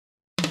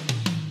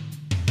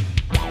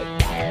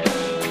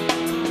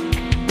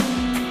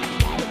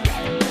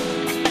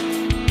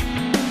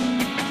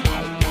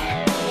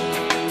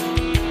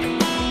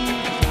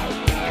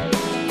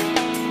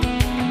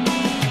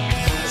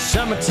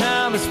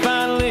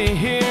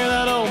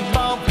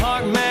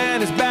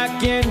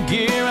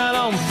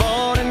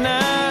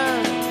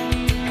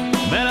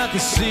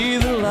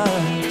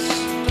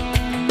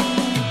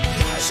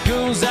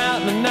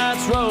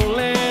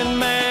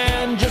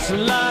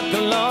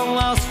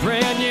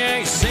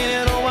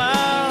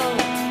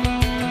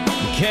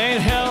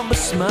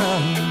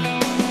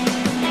cinema.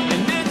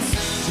 And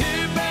it's 2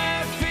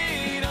 bare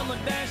feet on the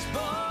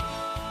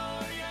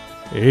dashboard.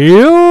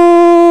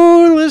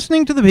 You're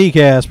listening to the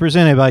PeayCast,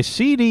 presented by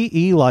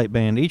CDE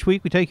Lightband. Each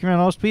week we take you around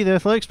Austin, the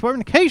athletics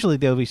department, occasionally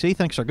the OVC,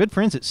 thanks to our good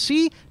friends at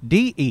CDE.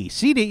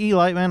 CDE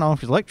Lightband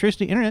offers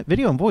electricity, internet,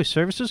 video, and voice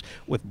services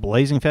with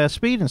blazing fast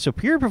speed and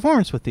superior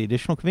performance with the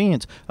additional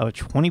convenience of a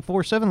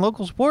 24/7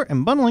 local support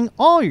and bundling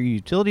all your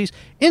utilities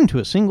into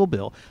a single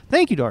bill.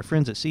 Thank you to our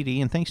friends at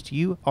CDE, and thanks to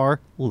you,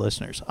 our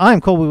listeners. I'm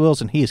Colby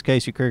Wilson. He is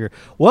Casey Krieger.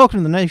 Welcome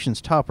to the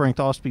nation's top-ranked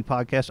Austin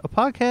podcast, a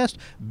podcast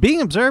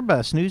being observed by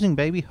a snoozing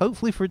baby,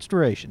 hopefully for its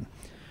duration.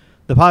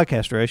 The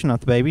podcast duration, not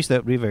the babies.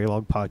 That would be a very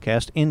long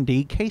podcast.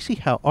 Indeed. Casey,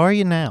 how are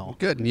you now?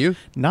 Good, and you?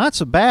 Not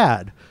so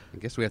bad. I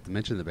guess we have to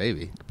mention the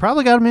baby.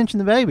 Probably got to mention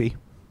the baby.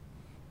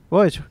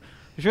 Boy, it's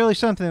really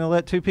something to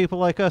let two people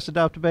like us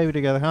adopt a baby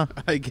together, huh?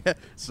 I guess.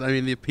 I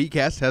mean, the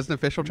PeayCast has an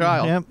official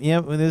child.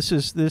 Yep. This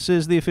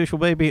is the official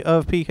baby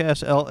of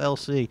PeayCast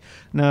LLC.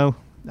 No,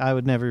 I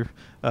would never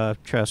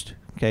trust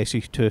Casey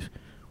to,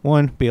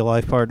 one, be a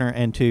life partner,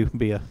 and two,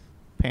 be a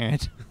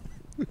parent.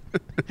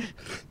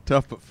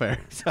 Tough but fair.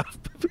 Tough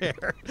but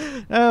fair.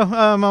 No,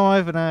 my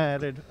wife and I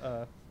added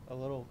a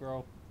little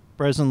girl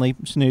presently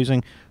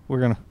snoozing.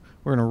 We're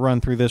gonna run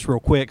through this real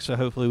quick, so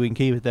hopefully we can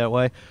keep it that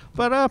way.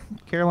 But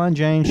Caroline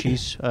Jane,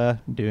 she's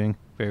doing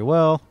very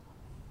well.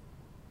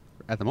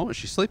 At the moment,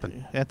 she's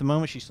sleeping.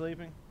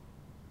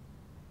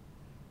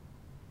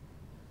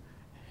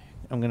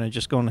 I'm gonna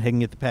just go ahead and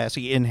get the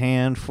passy in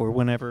hand for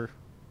whenever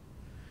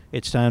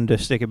it's time to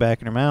stick it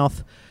back in her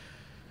mouth.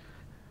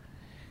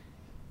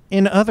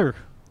 In other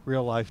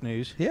real-life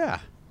news, Yeah.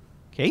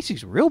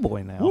 Casey's a real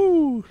boy now.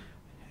 Woo!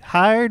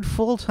 Hired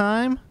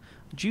full-time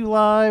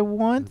July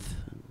 1st.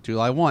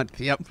 July 1st.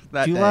 Yep.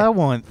 That July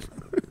day.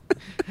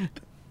 1st.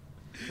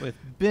 With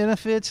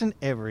benefits and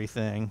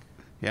everything.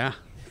 Yeah.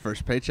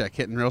 First paycheck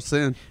hitting real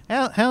soon.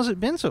 How's it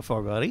been so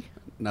far, buddy?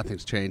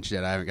 Nothing's changed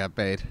yet. I haven't got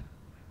paid.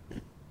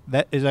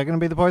 Is that going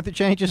to be the part that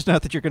changes?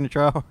 Not that you're going to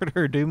try harder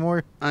or do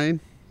more? I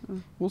mean,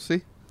 we'll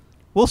see.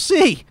 We'll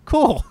see.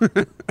 Cool.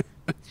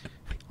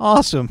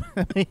 Awesome.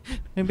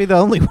 Maybe the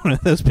only one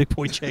of those big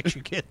boy checks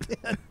you get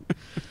then.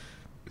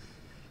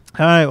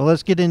 All right, well,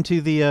 let's get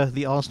into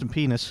the Austin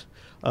penis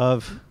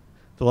of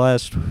the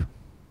last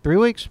 3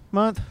 weeks,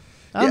 month.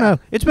 I don't know.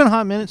 It's been a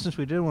hot minute since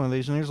we did one of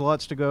these, and there's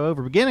lots to go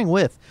over, beginning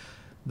with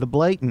the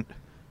blatant,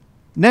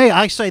 nay,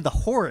 I say the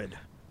horrid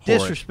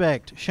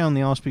disrespect shown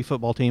the Austin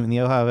football team in the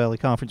Ohio Valley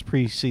Conference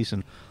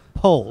preseason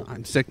poll.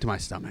 I'm sick to my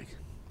stomach.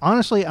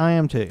 Honestly, I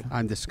am too.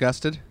 I'm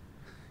disgusted.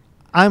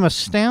 I'm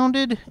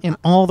astounded in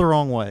all the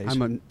wrong ways.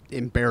 I'm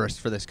embarrassed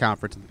for this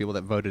conference and the people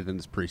that voted in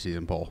this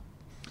preseason poll.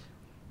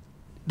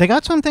 They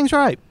got some things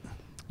right.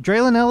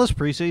 Draylon Ellis,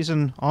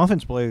 preseason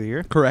offensive player of the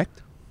year.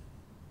 Correct.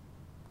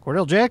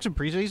 Cordell Jackson,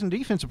 preseason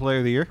defensive player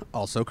of the year.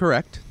 Also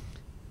correct.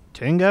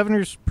 10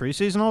 Governors,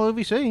 preseason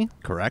All-OVC.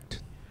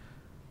 Correct.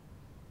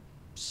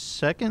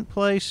 Second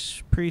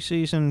place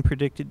preseason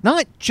predicted.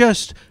 Not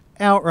just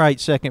outright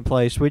second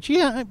place, which,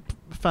 yeah,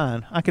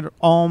 fine. I could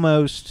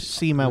almost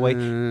see my way.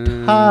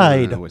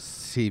 Tied. With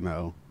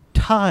SEMO.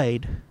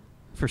 Tied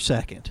for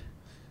second.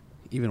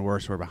 Even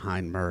worse, we're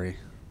behind Murray.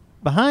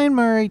 Behind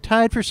Murray,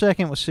 tied for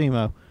second with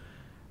SEMO.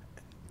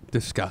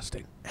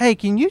 Disgusting. Hey,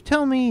 can you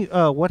tell me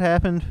what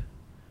happened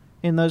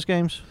in those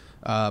games?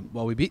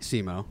 Well, we beat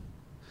SEMO,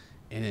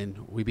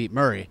 and we beat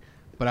Murray.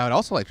 But I would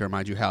also like to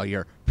remind you how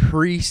your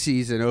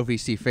preseason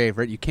OVC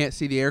favorite, you can't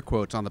see the air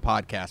quotes on the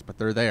podcast, but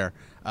they're there,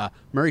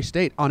 Murray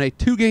State on a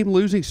 2-game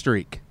losing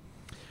streak.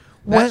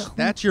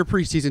 That's your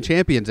preseason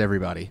champions,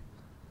 everybody.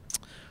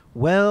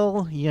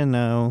 Well, you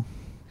know.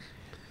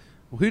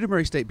 Who did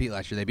Murray State beat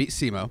last year? They beat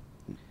SEMO.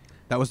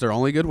 That was their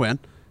only good win.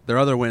 Their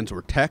other wins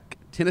were Tech,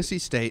 Tennessee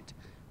State,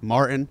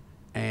 Martin,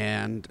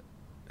 and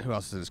who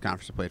else in this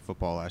conference that played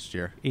football last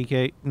year?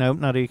 Nope,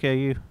 not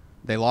EKU.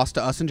 They lost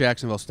to us in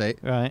Jacksonville State.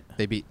 Right.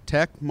 They beat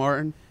Tech,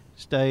 Martin,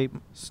 State,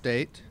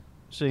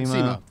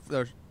 SEMO.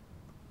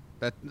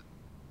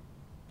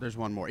 There's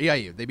one more.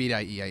 EIU. They beat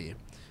EIU.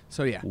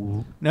 So, yeah.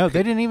 Ooh. No,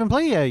 they didn't even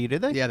play EIU,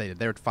 did they? Yeah, they did.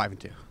 They were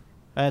 5-2.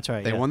 That's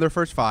right. They won their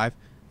first 5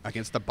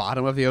 against the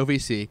bottom of the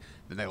OVC.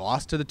 Then they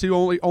lost to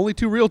the only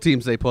two real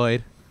teams they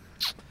played.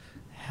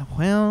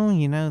 Well,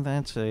 you know,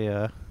 that's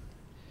a...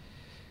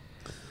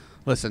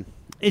 Listen.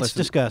 It's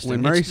disgusting.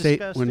 When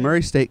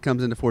Murray State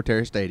comes into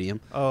Forterra Stadium,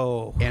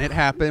 and it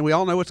happened, we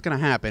all know what's going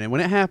to happen. And when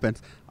it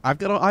happens, I've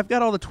got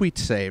all the tweets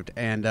saved,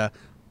 and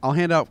I'll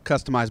hand out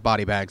customized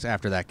body bags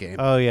after that game.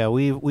 Oh yeah,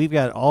 we've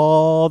got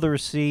all the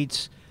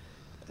receipts,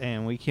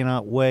 and we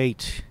cannot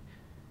wait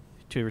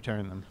to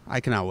return them. I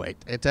cannot wait.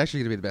 It's actually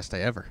going to be the best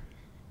day ever.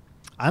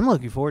 I'm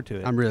looking forward to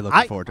it. I'm really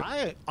looking forward to it.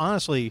 I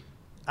honestly,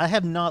 I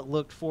have not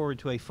looked forward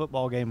to a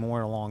football game more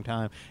in a long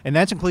time, and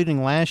that's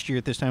including last year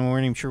at this time we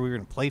weren't even sure we were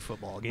going to play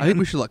football again. I think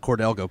we should let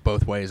Cordell go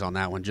both ways on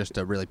that one just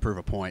to really prove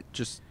a point.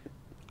 Just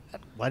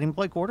let him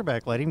play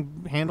quarterback. Let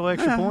him handle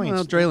extra points.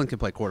 Well, Draylon can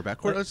play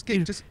quarterback.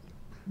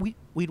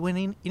 We'd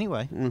win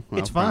anyway. Well,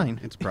 it's fine.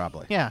 It's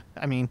probably. Yeah,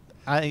 I mean,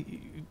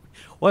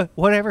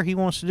 whatever he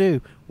wants to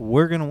do,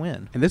 we're going to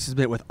win. And this is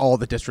meant with all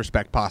the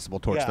disrespect possible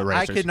towards the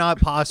I Racers. could not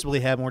possibly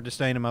have more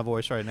disdain in my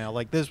voice right now.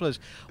 Like, this was,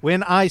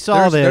 when I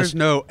saw There's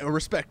no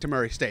respect to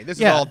Murray State. This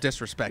is all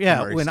disrespect to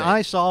Murray when State.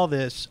 I saw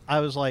this, I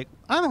was like,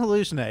 I'm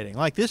hallucinating.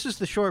 Like, this is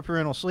the short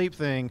parental sleep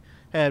thing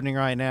happening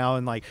right now,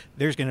 and, like,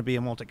 there's going to be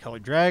a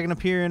multicolored dragon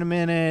appear in a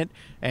minute,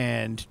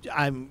 and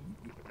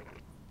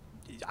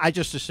I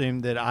just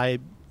assumed that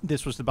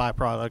this was the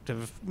byproduct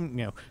of,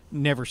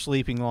 never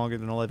sleeping longer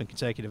than 11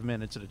 consecutive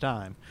minutes at a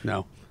time.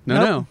 No.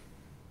 Nope.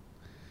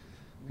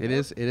 It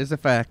is a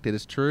fact. It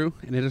is true,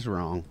 and it is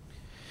wrong.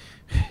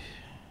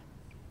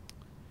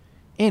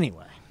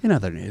 Anyway. In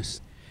other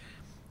news,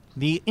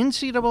 The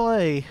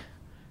NCAA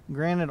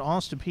granted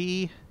Austin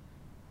Peay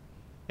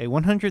a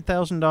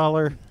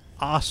 $100,000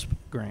 OSP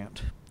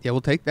grant. yeah,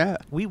 we'll take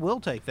that. We will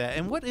take that.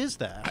 And what is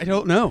that? I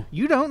don't know.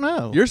 You don't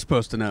know. You're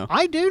supposed to know.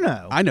 I do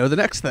know. I know the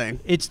next thing.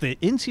 It's the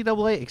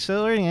NCAA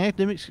Accelerating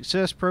Academic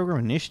Success Program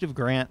Initiative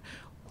Grant.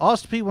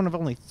 Austin Peay, one of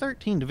only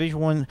 13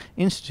 Division I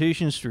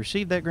institutions to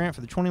receive that grant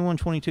for the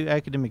 21-22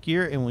 academic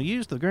year, and will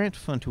use the grant to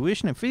fund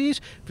tuition and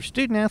fees for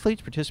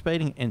student-athletes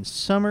participating in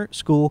summer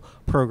school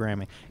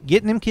programming.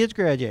 Getting them kids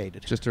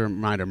graduated. Just a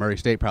reminder, Murray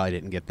State probably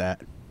didn't get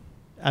that.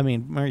 I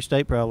mean, Murray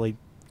State probably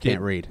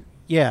Can't read.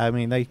 Yeah, I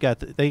mean, they got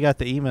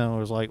the email and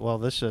was like, well,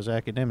 this says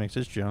academics.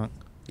 It's junk.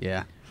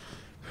 Yeah.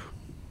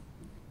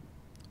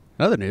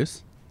 Other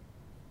news.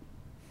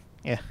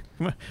 Yeah.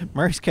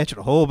 Murray's catching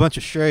a whole bunch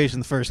of strays in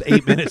the first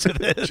 8 minutes of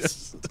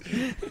this.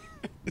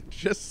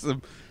 just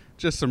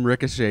some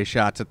ricochet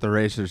shots at the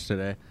Racers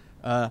today.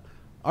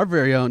 Our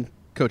very own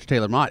Coach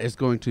Taylor Mott is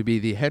going to be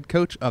the head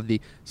coach of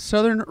the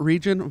Southern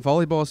Region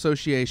Volleyball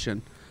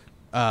Association.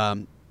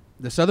 The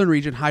Southern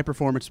Region High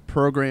Performance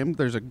Program.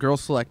 There's a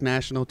girls select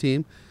national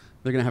team.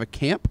 They're going to have a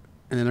camp,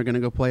 and then they're going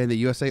to go play in the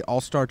USA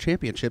All-Star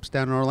Championships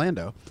down in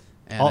Orlando.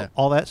 And,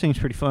 all that seems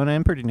pretty fun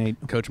and pretty neat.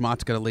 Coach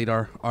Mott's going to lead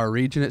our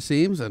region, it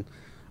seems, and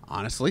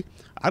honestly,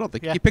 I don't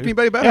think you pick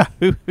anybody better.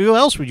 Yeah, who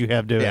else would you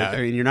have do it? Yeah,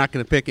 I mean, you're not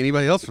going to pick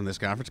anybody else from this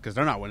conference because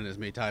they're not winning as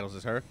many titles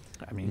as her.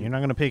 I mean, you're not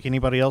going to pick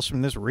anybody else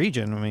from this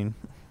region. I mean,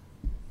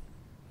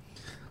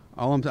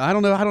 I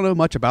don't know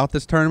much about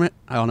this tournament.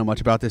 I don't know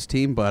much about this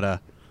team,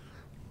 but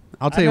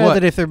I'll tell you I know what.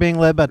 that if they're being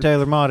led by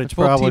Taylor Mott, it's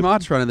Full probably Team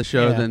Mott's running the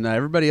show, Yeah. then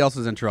everybody else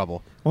is in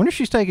trouble. I wonder if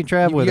she's taking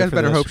Trav with You her guys for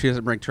better this. hope she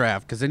doesn't bring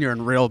Trav, because then you're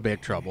in real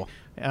big trouble.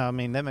 I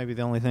mean, that may be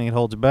the only thing that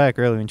holds it back,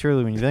 really and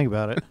truly, when you think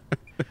about it.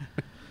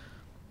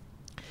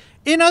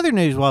 In other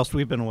news, whilst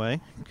we've been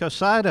away,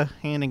 COSIDA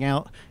handing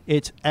out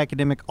its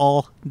academic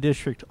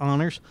all-district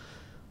honors.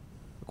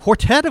 A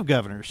quartet of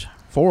governors.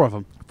 4 of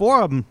them.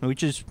 4 of them,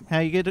 which is how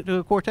you get into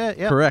a quartet.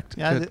 Yep. Correct.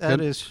 Yeah, Good- that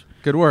good. is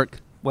Good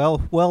work.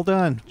 well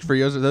done. For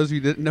those of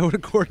you who didn't know what a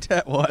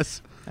quartet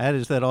was. That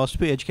is that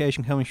Austin Peay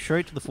education coming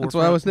straight to the forefront. That's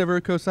why I was never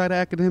a COSIDA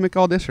academic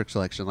all-district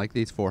selection like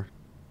these 4.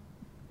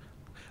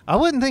 I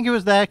wouldn't think it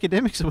was the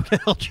academics that would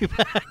have held you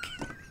back.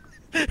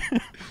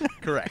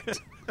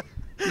 Correct.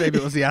 Maybe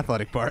it was the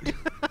athletic part.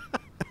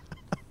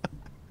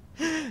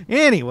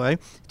 Anyway,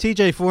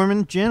 TJ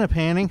Foreman, Jenna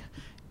Panning,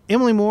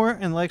 Emily Moore,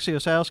 and Lexi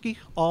Osowski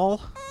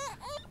all...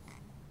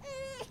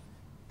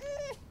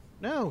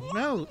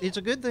 No, it's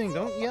a good thing.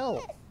 Don't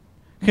yell.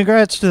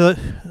 Congrats to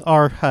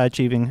our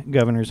high-achieving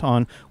governors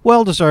on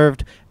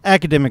well-deserved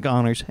academic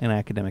honors and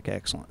academic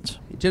excellence.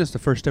 Jenna's the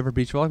first ever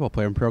beach volleyball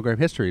player in program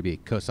history to be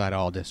COSIDA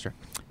all-district.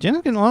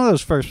 Jenna's been one of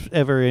those first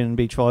ever in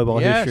beach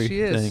volleyball history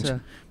she is.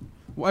 things.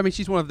 Well, I mean,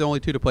 she's one of the only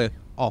 2 to play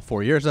all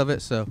 4 years of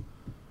it, so...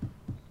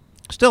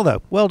 Still,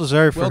 though,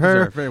 well-deserved for her.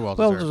 Well-deserved, very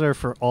well-deserved. Well-deserved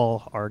for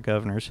all our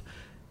governors.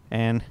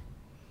 And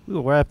we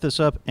will wrap this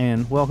up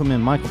and welcome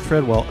in Michael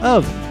Treadwell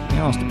of the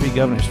Austin Peay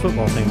Governors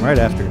football team right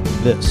after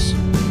this.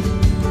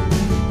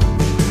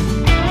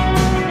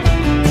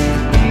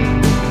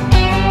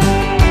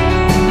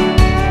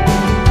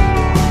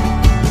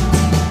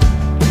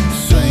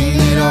 Seen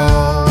it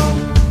all.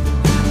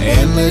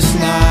 Endless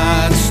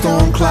nights,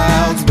 storm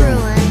clouds brewing.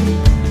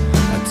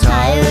 A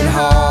tired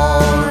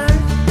heart,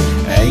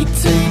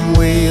 18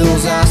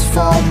 wheels,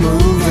 asphalt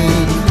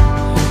moving.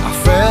 I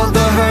felt the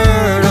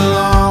hurt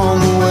along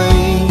the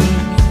way.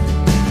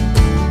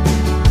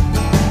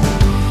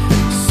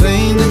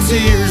 Seen the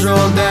tears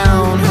roll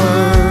down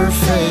her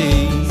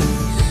face.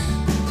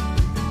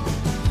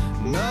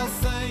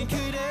 Nothing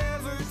could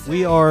ever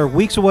We are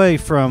weeks away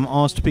from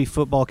Austin Peay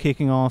football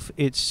kicking off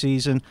its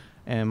season,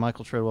 and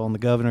Michael Treadwell and the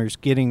Governors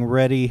getting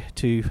ready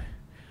to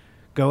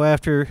go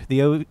after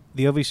the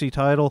OVC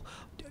title.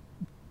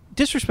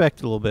 Disrespected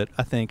a little bit,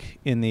 I think,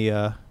 in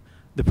the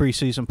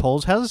preseason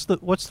polls.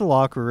 What's the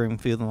locker room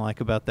feeling like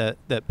about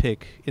that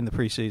pick in the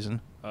preseason?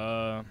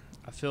 I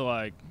feel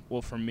like,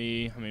 well, for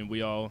me, I mean,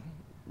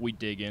 we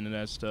dig into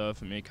that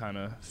stuff. I mean, it kind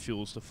of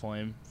fuels the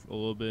flame a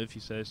little bit, if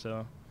you say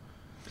so.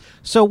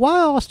 So why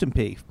Austin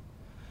Peay?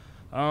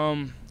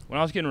 When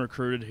I was getting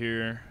recruited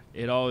here,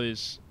 it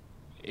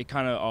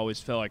kind of always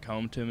felt like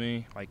home to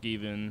me. Like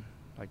even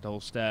like the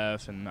whole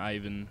staff, and I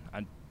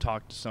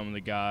talked to some of the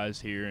guys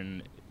here,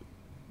 and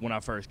when I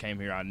first came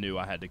here, I knew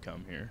I had to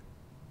come here.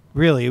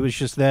 Really, it was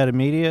just that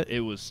immediate?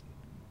 It was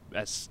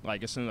as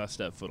soon as I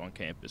stepped foot on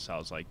campus, I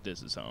was like,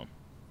 this is home.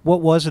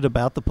 What was it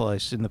about the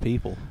place and the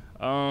people?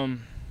 I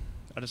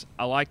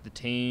like the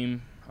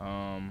team.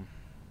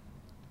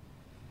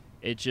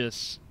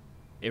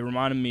 It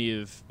reminded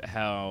me of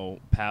how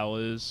Powell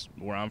is,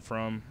 where I'm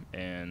from,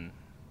 and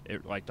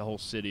the whole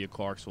city of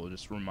Clarksville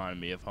just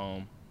reminded me of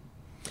home.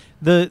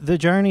 The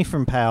journey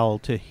from Powell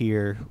to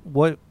here,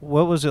 what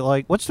was it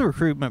like? What's the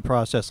recruitment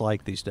process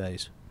like these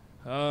days?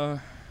 I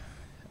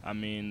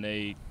mean,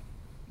 they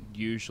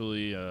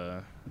usually,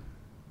 it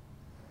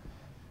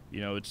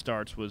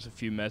starts with a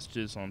few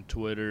messages on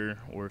Twitter,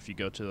 or if you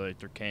go to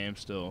their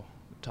camps, they'll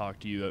talk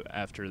to you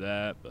after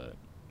that. But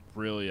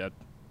really, I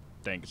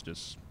think it's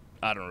just,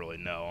 I don't really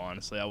know,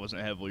 honestly. I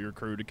wasn't heavily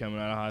recruited coming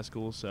out of high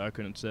school, so I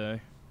couldn't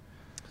say.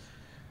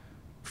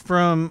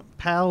 From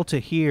Powell to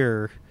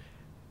here,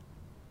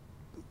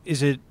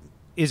 is it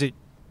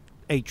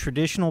a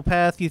traditional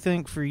path, you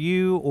think, for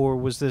you, or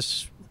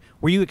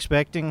were you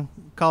expecting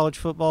college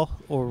football,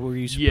 or were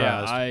you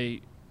surprised? Yeah,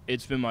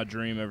 it's been my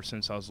dream ever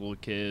since I was a little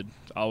kid.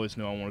 I always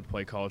knew I wanted to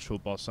play college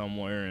football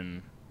somewhere,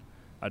 and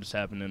I just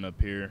happened to end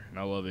up here, and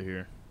I love it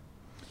here.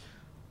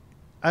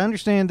 I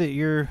understand that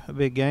you're a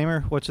big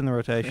gamer. What's in the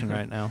rotation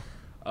right now?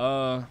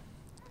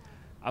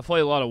 I play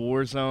a lot of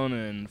Warzone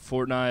and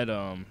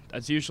Fortnite.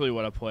 That's usually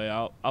what I play.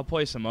 I'll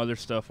play some other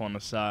stuff on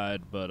the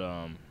side, but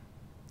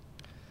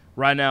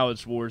right now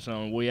it's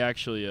Warzone. We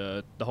actually,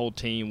 the whole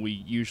team,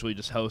 we usually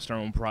just host our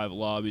own private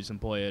lobbies and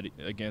play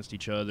against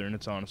each other, and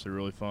it's honestly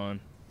really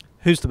fun.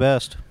 Who's the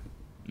best?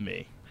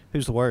 Me.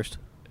 Who's the worst?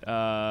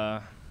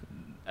 I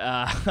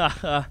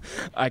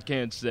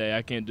can't say.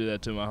 I can't do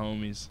that to my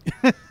homies.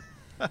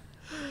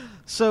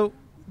 So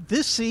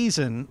this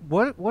season,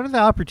 what are the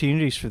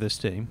opportunities for this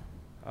team?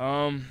 We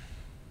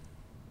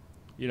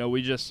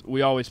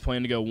always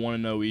plan to go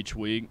 1-0 each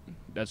week.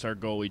 That's our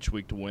goal each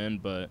week to win.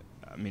 But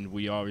I mean,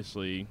 we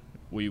obviously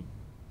we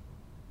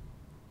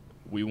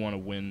want to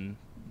win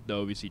the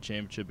OVC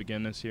championship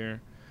again this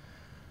year.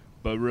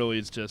 But really,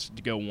 it's just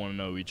to go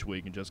 1-0 each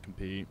week and just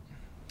compete.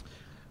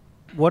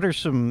 What are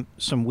some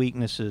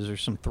weaknesses or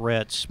some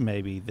threats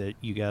maybe that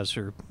you guys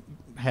are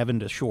having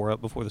to shore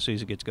up before the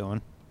season gets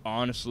going?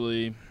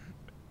 Honestly,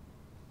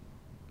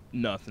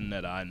 nothing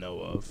that I know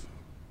of.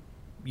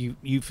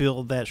 You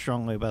feel that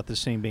strongly about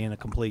this team being a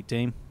complete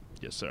team?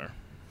 Yes, sir.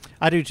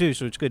 I do too,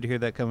 so it's good to hear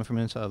that coming from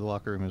inside the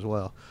locker room as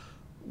well.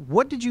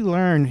 What did you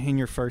learn in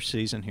your first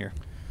season here?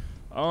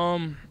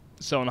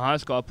 So in high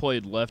school, I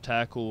played left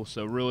tackle,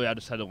 so really I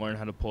just had to learn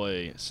how to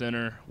play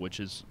center, which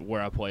is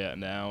where I play at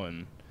now.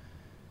 And,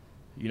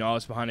 I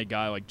was behind a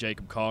guy like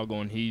Jacob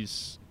Coggle, and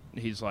he's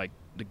like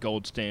the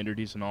gold standard.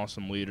 He's an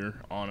awesome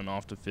leader on and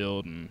off the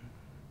field, and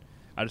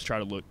I just try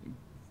to look,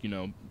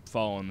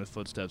 follow in the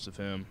footsteps of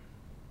him.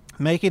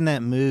 Making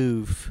that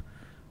move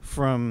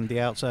from the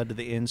outside to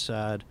the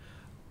inside,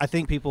 I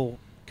think people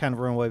kind of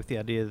run away with the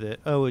idea that,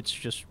 it's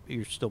just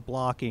you're still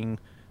blocking.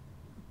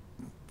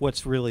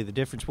 What's really the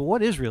difference? But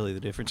what is really the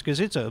difference? Because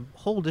it's a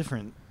whole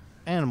different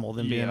animal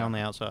than being on the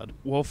outside.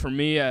 Well, for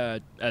me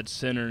at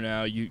center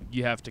now, you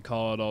have to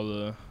call out all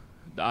the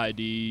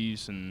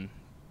IDs, and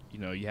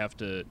you have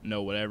to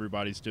know what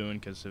everybody's doing,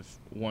 because if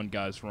one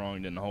guy's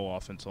wrong, then the whole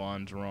offensive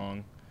line's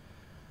wrong.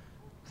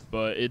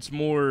 But it's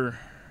more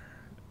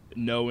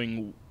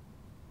knowing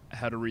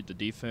how to read the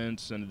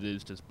defense than it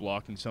is just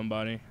blocking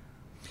somebody.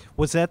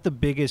 Was that the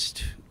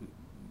biggest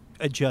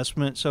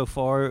adjustment so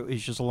far,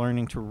 is just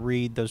learning to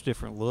read those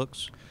different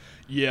looks?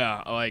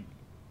 Yeah, like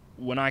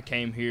when I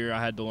came here,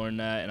 I had to learn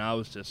that,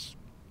 and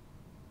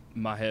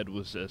my head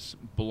was just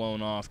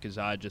blown off, because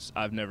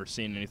I've never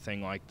seen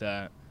anything like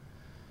that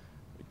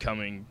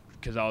coming,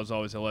 because I was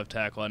always a left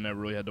tackle. I never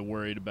really had to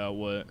worry about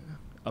what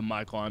a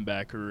Mike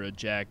linebacker or a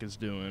Jack is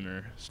doing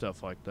or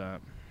stuff like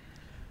that.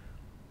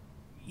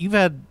 You've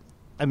had,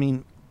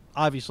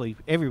 obviously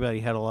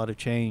everybody had a lot of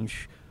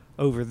change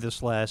over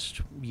this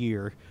last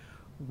year.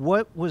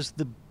 What was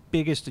the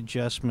biggest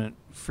adjustment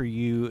for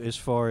you as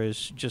far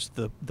as just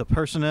the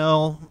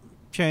personnel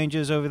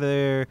changes over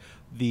there,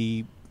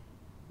 the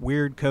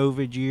weird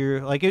COVID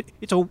year? Like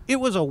it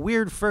was a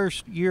weird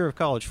first year of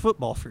college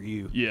football for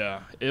you.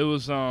 Yeah, it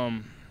was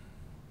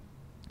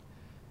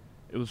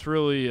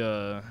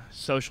really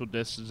social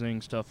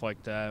distancing, stuff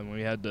like that, and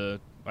we had to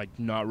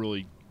not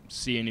really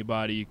see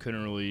anybody. You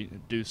couldn't really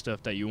do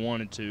stuff that you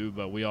wanted to,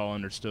 but we all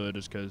understood,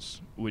 just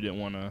because we didn't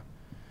want to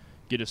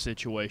get a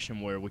situation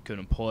where we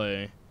couldn't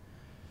play.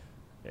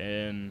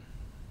 And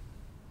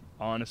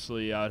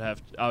honestly, I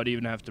would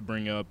even have to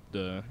bring up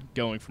the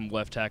going from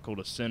left tackle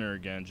to center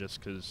again, just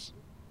because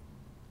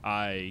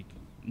I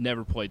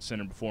never played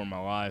center before in my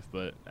life,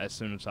 but as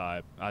soon as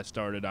I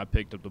started, I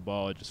picked up the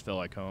ball. It just felt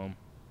like home.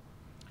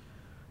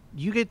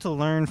 You get to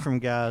learn from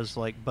guys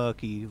like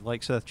Bucky,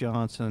 like Seth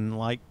Johnson,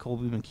 like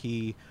Colby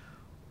McKee.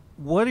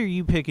 What are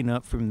you picking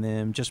up from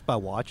them just by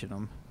watching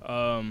them?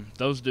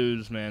 Those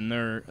dudes, man,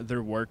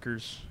 they're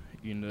workers.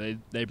 They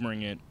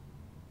bring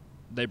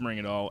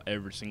it all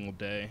every single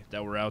day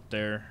that we're out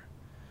there.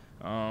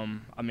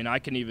 I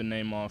can even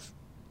name off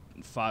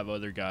 5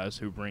 other guys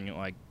who bring it,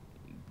 like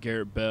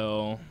Garrett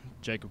Bell,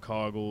 Jacob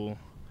Coggle.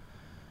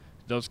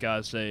 Those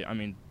guys,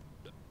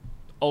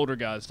 older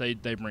guys, they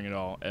bring it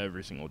all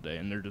every single day,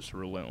 and they're just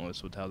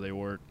relentless with how they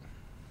work.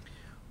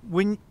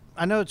 When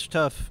I know it's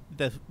tough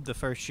the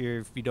first year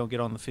if you don't get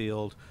on the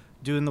field,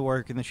 doing the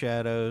work in the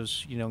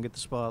shadows, you don't get the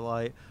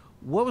spotlight.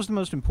 What was the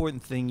most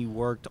important thing you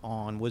worked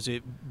on? Was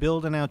it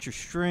building out your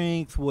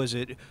strength? Was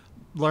it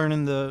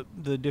learning the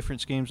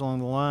different schemes along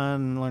the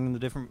line, learning the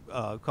different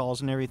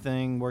calls and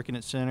everything, working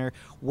at center?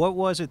 What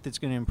was it that's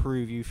going to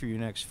improve you for your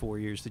next 4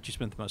 years that you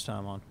spent the most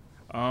time on?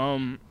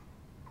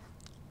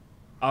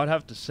 I would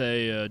have to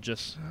say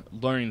just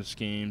learning the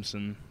schemes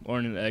and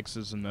learning the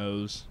X's and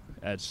O's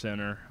at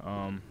center.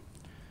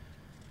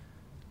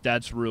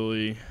 That's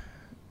really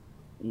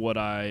what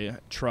I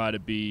try to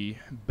be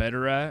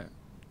better at,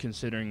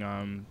 considering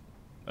I'm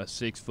a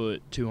 6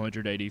 foot,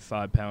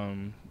 285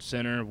 pound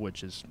center,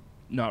 which is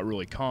not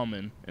really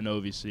common in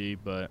OVC,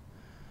 but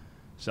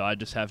so I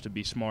just have to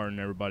be smarter than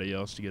everybody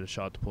else to get a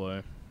shot to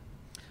play.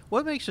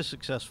 What makes a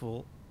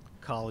successful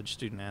college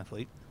student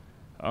athlete?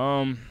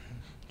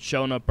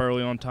 Showing up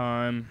early on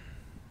time,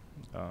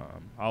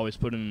 always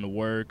putting in the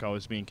work,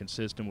 always being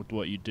consistent with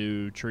what you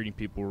do, treating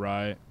people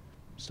right,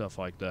 stuff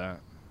like that.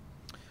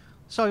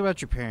 Let's talk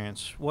about your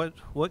parents. What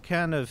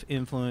kind of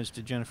influence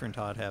did Jennifer and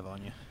Todd have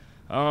on you?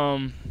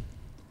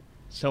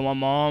 So my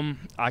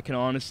mom, I can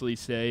honestly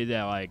say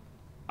that like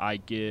I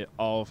get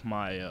all of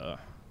my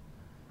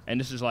and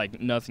this is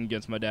like nothing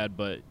against my dad,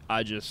 but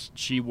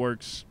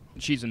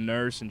she's a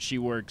nurse and she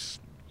works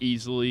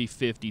easily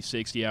 50,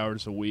 60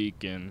 hours a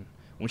week, and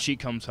when she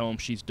comes home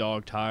she's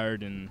dog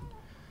tired, and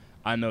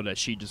I know that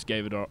she just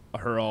gave it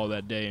her all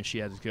that day and she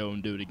has to go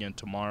and do it again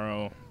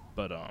tomorrow.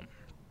 But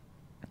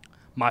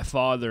my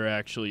father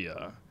actually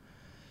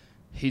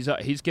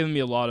he's given me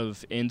a lot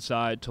of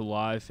insight to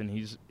life, and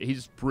he's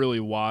really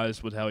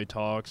wise with how he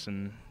talks,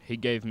 and he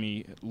gave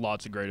me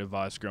lots of great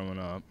advice growing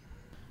up.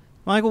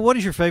 Michael, what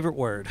is your favorite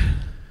word?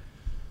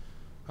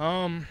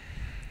 My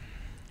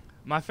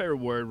favorite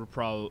word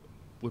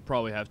would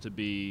probably have to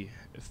be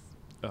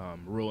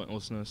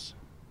relentlessness,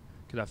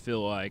 because I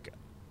feel like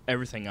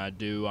everything I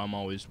do, I'm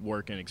always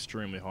working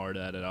extremely hard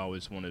at it. I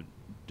always want to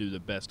do the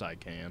best I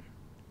can.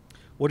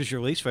 What is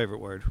your least favorite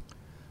word?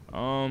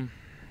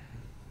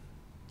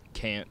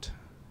 Can't.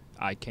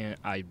 I can't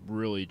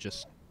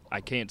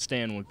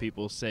stand when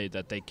people say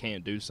that they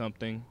can't do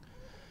something,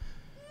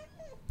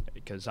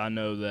 because I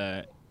know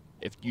that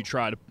if you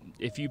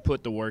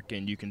put the work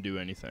in, you can do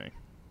anything.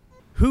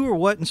 Who or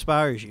what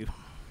inspires you?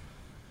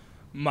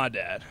 My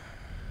dad.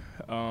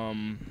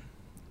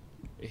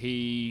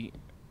 He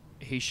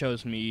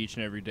shows me each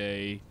and every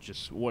day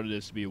just what it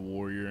is to be a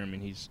warrior. I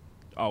mean, he's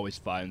always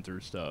fighting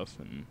through stuff,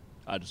 and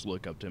I just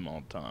look up to him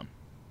all the time.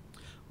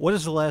 What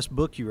is the last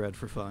book you read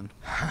for fun?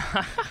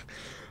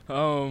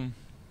 It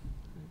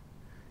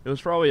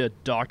was probably a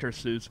Dr.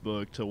 Seuss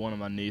book to one of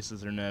my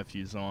nieces or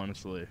nephews,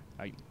 honestly.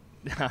 I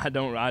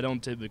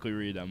don't typically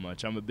read that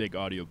much. I'm a big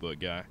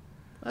audiobook guy.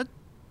 That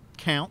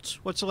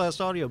counts. What's the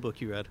last audiobook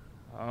you read?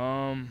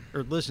 Or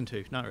listened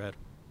to, not read.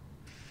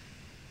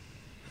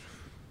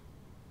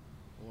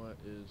 What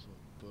is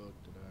a book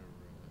that I read?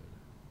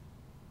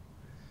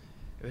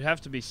 It would have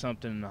to be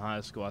something in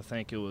high school. I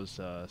think it was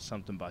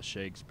something by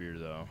Shakespeare,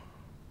 though.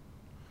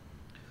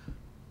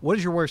 What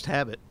is your worst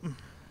habit?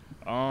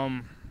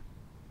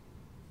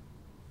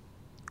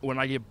 When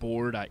I get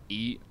bored, I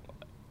eat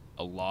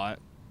a lot,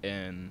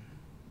 and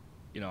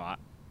I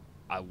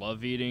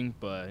love eating,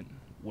 but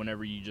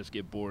whenever you just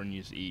get bored and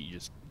you just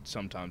eat,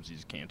 sometimes you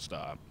just can't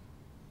stop.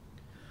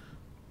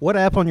 What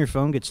app on your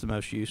phone gets the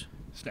most use?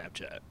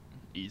 Snapchat,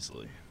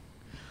 easily.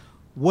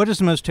 What is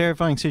the most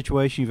terrifying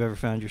situation you've ever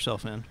found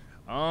yourself in?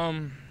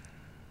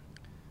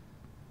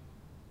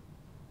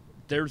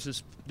 There's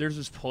this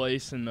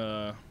place in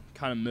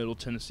kind of Middle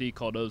Tennessee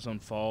called Ozone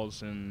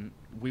Falls, and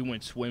we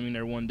went swimming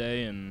there one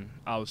day, and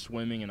I was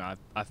swimming, and I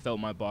felt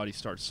my body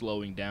start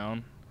slowing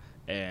down,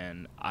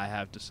 and I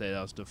have to say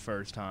that was the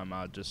first time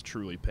I just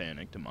truly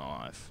panicked in my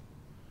life.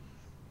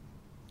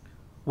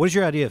 What is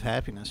your idea of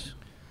happiness?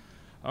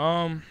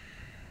 I'd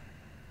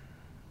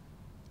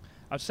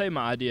say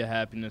my idea of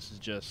happiness is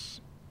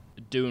just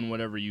doing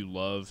whatever you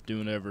love,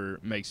 doing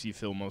whatever makes you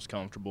feel most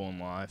comfortable in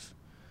life.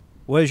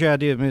 What is your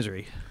idea of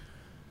misery?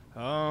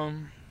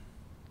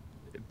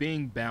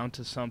 Being bound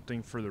to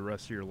something for the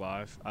rest of your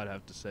life, I'd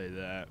have to say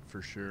that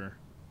for sure.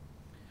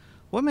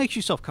 What makes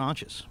you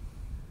self-conscious?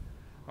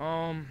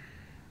 When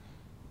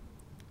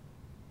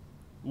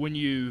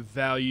you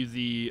value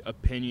the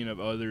opinion of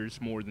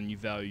others more than you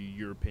value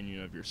your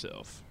opinion of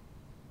yourself.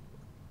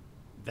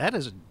 That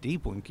is a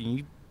deep one. Can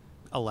you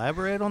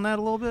elaborate on that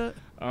a little bit?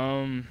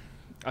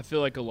 I feel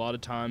like a lot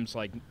of times,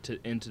 like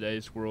in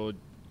today's world,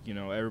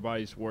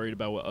 everybody's worried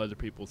about what other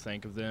people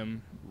think of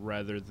them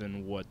rather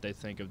than what they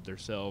think of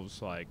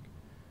themselves, like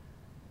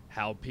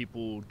how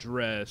people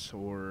dress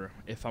or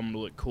if I'm going to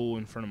look cool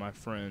in front of my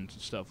friends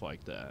and stuff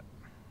like that.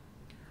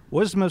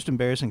 What is the most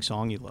embarrassing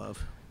song you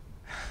love?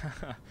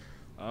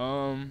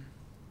 It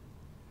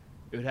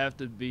would have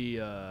to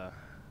be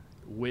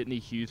Whitney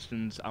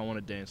Houston's "I Want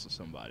to Dance with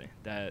Somebody."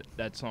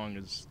 That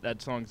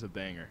song's a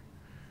banger.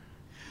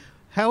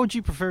 How would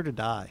you prefer to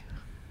die?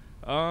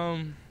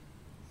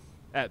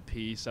 At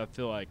peace. I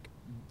feel like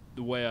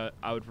the way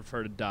I would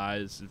prefer to die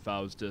is if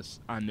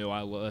I knew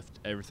I left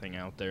everything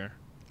out there.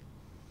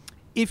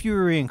 If you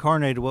were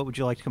reincarnated, what would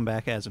you like to come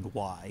back as and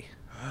why?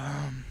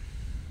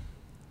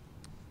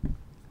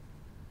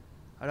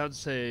 I'd have to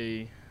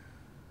say,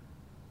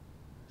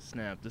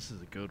 snap, this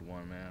is a good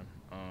one, man.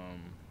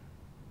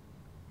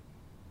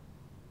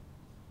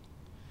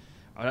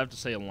 I'd have to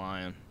say a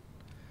lion,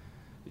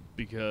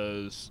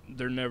 because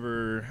they're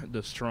never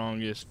the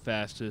strongest,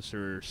 fastest,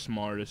 or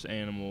smartest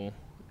animal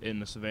in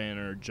the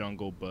savannah or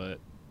jungle, but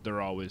they're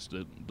always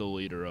the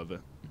leader of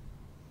it.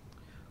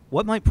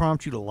 What might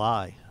prompt you to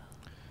lie?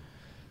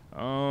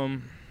 I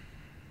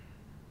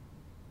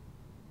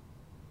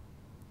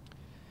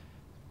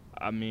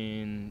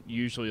mean,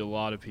 usually a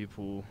lot of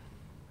people.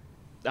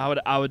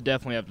 I would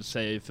definitely have to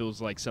say it feels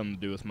like something to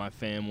do with my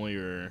family,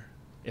 or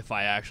if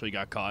I actually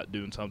got caught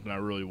doing something I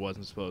really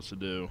wasn't supposed to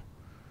do.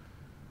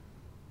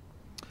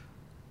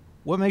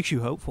 What makes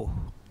you hopeful?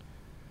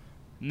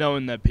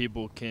 Knowing that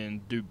people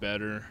can do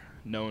better,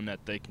 knowing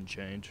that they can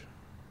change.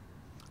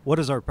 What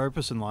is our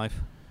purpose in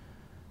life?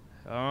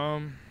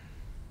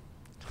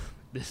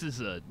 This is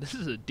a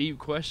deep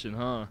question,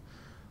 huh?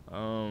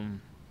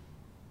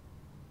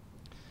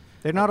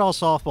 They're not all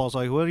softballs.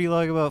 Like, what do you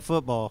like about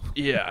football?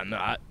 Yeah,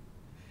 no,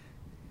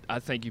 I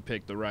think you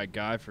picked the right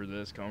guy for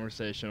this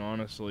conversation,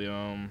 honestly.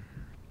 I'd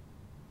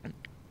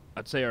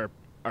say our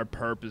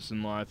purpose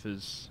in life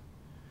is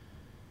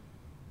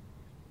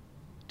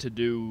to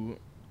do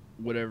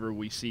whatever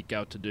we seek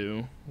out to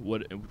do.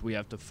 We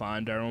have to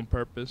find our own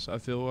purpose, I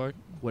feel like.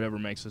 Whatever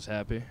makes us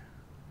happy.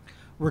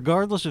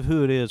 Regardless of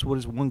who it is, what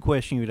is one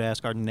question you would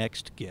ask our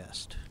next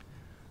guest?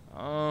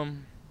 What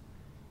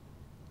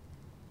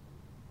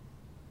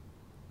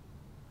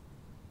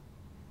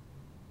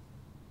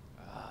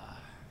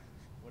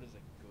is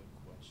a good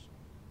question?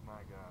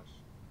 My gosh.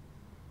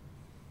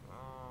 I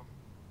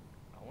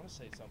want to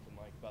say something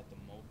like about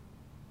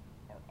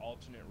our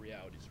alternate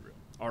reality's real.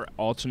 Are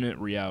alternate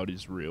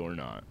realities real or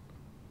not?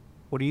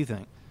 What do you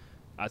think?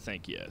 I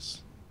think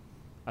yes.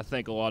 I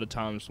think a lot of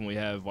times when we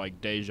have like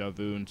deja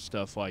vu and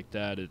stuff like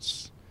that,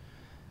 it's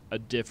a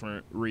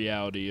different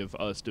reality of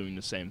us doing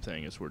the same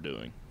thing as we're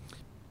doing. I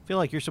feel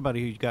like you're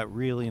somebody who got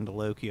really into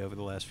Loki over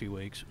the last few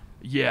weeks.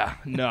 Yeah,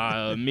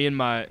 no, me and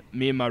my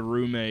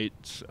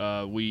roommates,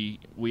 we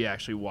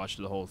actually watched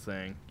the whole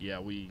thing. Yeah,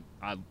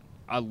 I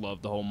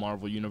love the whole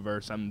Marvel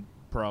universe. I'm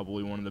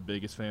probably one of the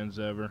biggest fans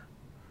ever.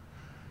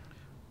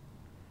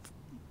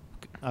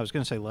 I was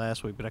going to say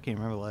last week, but I can't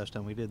remember the last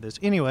time we did this.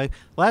 Anyway,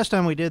 last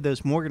time we did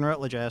this, Morgan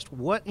Rutledge asked,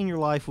 what in your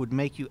life would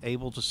make you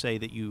able to say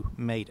that you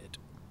made it?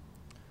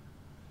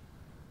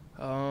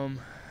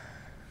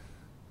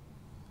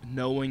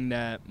 Knowing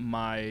that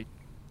my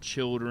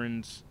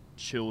children's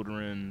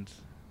children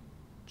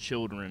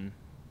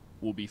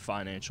will be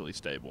financially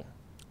stable.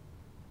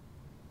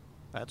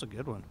 That's a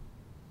good one.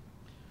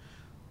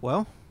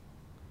 Well,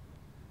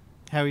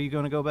 how are you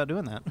going to go about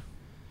doing that?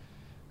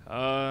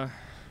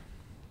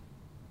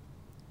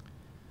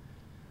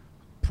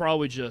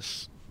 Probably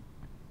just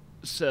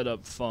set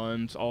up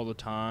funds all the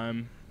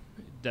time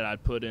that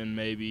I'd put in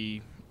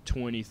maybe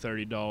 $20,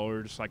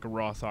 $30, like a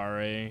Roth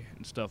IRA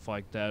and stuff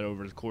like that.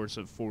 Over the course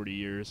of 40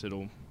 years,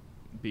 it'll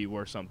be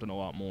worth something a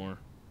lot more.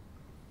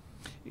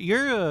 Are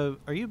you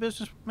a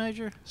business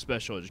major?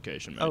 Special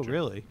education major. Oh,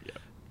 really? Yeah.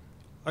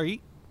 Are you?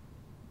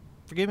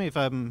 Forgive me if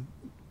I'm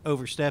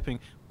overstepping,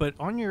 but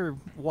on your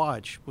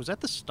watch, was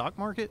that the stock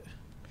market?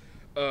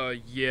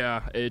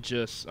 Yeah. It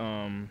just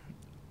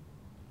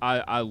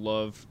I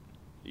love,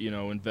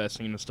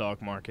 investing in the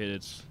stock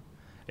market.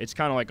 It's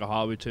kind of like a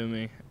hobby to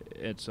me.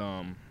 It's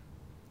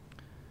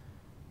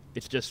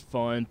just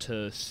fun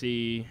to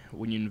see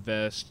when you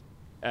invest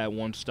at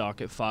one stock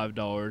at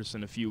 $5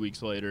 and a few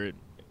weeks later it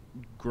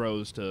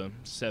grows to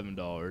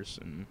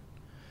 $7, and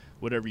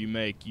whatever you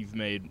make, you've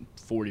made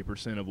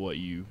 40% of what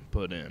you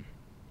put in.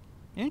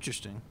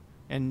 Interesting.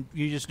 And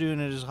you're just doing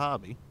it as a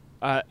hobby?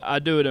 I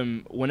do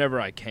it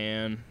whenever I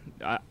can.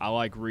 I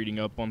like reading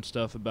up on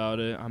stuff about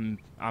it. I'm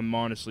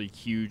honestly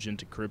huge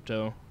into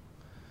crypto,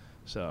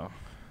 so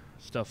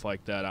stuff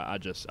like that I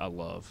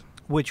love.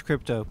 Which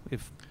crypto,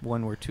 if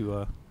one were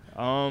to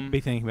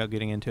be thinking about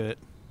getting into it?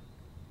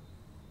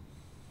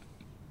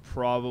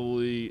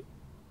 Probably,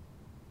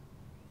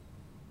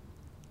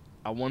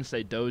 I want to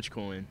say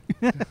Dogecoin,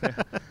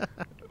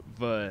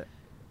 but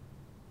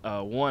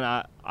one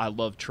I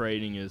love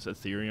trading is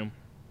Ethereum.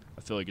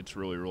 I feel like it's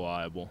really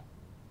reliable.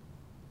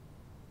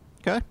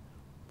 Okay.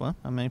 Well,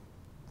 I may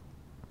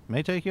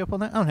take you up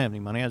on that. I don't have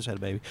any money. I just had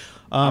a baby.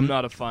 I'm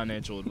not a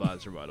financial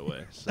advisor, by the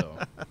way. So,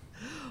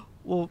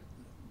 well,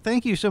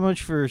 thank you so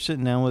much for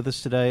sitting down with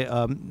us today.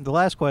 The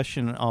last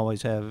question I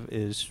always have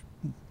is,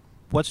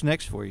 what's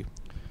next for you?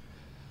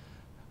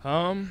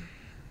 To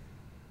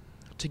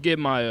get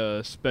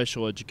my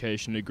special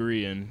education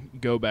degree and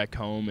go back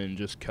home and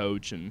just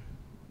coach and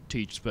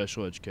teach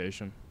special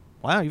education.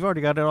 Wow, you've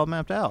already got it all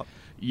mapped out.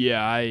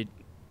 Yeah, I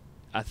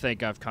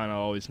think I've kind of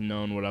always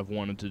known what I've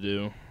wanted to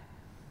do.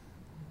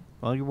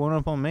 Well, you're one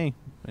up on me,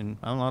 and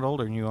I'm a lot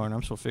older than you are, and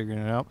I'm still figuring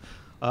it out.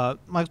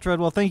 Michael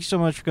Treadwell, thank you so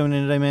much for coming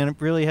in today, man.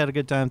 Really had a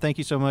good time. Thank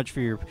you so much for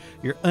your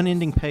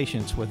unending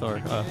patience with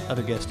our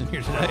other guest in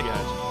here today.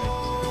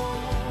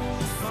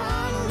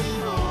 Finally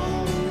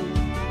home.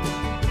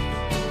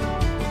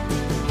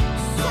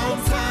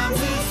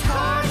 Sometimes it's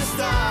hard to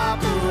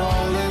stop a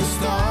rolling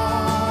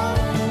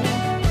stone,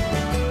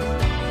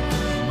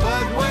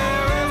 but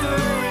wherever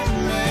it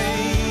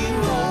may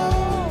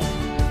roll,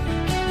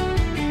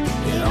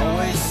 it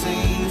always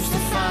seems to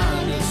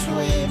find its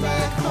way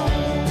back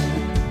home.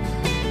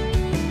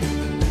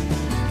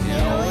 It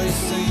always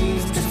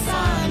seems to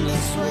find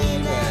its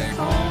way back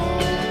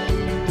home.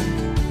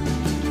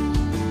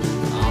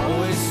 I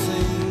always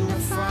seem to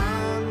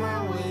find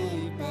my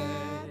way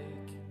back.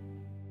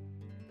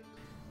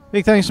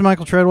 Big thanks to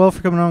Michael Treadwell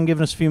for coming on and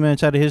giving us a few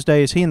minutes out of his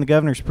day as he and the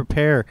Governors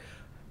prepare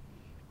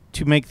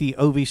to make the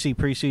OVC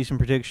preseason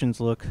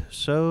predictions look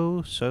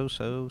so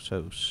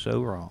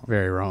wrong,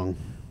 Very wrong.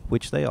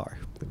 which they are.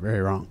 Very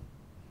wrong.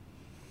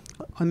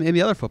 In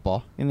the other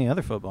football, In the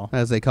other football,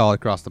 as they call it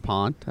across the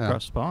pond,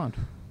 across the pond.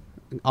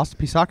 Austin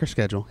P soccer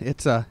schedule.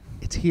 It's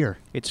here.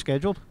 It's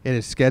scheduled. It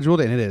is scheduled,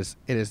 and it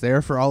is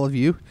there for all of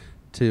you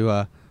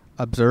to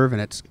observe in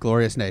its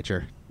glorious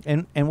nature.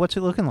 And what's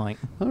it looking like?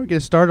 Well, we're going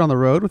to start on the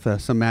road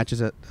with some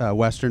matches at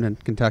Western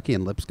and Kentucky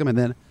and Lipscomb, and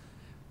then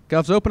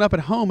Govs open up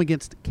at home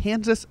against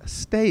Kansas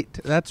State.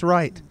 That's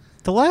right.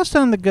 The last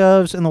time the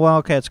Govs and the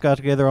Wildcats got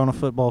together on a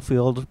football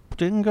field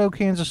didn't go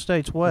Kansas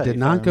State's way. Did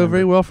if I not go very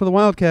remember. well for the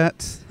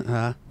Wildcats.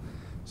 So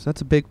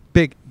that's a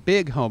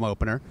big home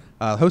opener.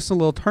 Hosting a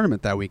little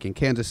tournament that weekend.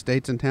 Kansas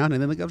State's in town,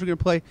 and then the Govs are going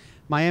to play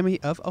Miami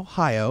of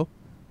Ohio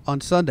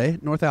on Sunday.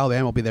 North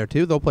Alabama will be there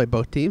too. They'll play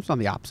both teams on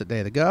the opposite day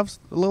of the Govs,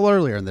 a little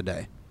earlier in the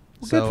day.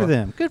 Well, So, good for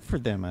them. Good for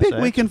them. I Big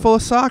say. weekend full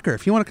of soccer.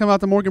 If you want to come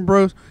out to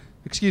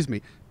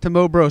to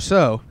Mo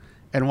Broso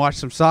and watch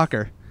some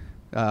soccer,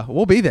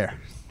 we'll be there.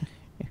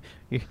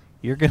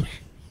 You're gonna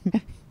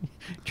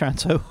trying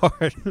so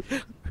hard.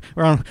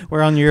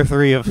 We're on year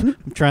 3 of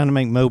trying to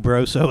make Mo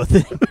Broso a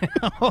thing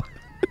now.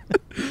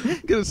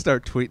 I'm gonna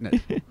start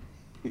tweeting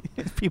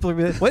it. People are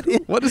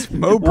like, What is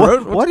Mo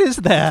Broso? What is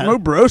that? Mo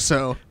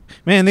Broso?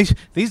 Man,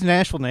 these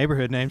Nashville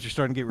neighborhood names are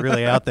starting to get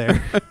really out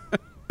there.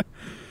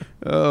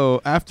 Oh,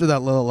 after that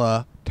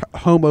little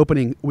home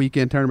opening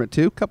weekend tournament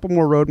too, a couple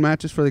more road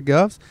matches for the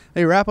Govs.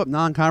 They wrap up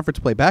non-conference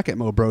play back at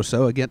Mo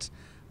Broso against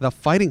the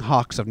Fighting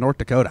Hawks of North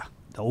Dakota.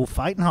 The old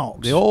Fighting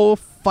Hawks. The old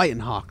Fighting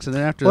Hawks, and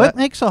then after What that,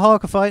 makes a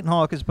hawk a fighting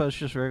hawk as opposed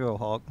to just a regular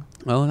hawk?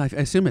 well, I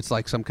assume it's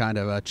like some kind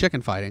of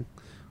chicken fighting,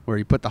 where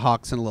you put the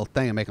hawks in a little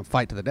thing and make them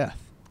fight to the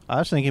death. I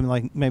was thinking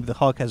like maybe the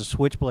hawk has a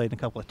switchblade and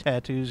a couple of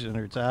tattoos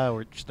under its eye,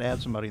 or it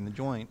stabs somebody in the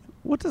joint.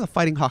 What does a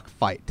fighting hawk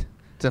fight?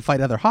 Does it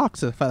fight other hawks?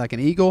 Does it fight like an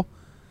eagle?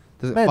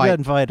 Does it Man, it fight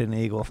doesn't fight an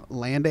eagle.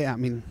 land? I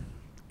mean,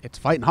 it's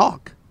fighting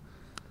hawk.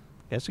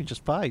 Guess he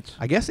just fights.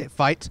 I guess it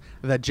fights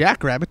the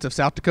jackrabbits of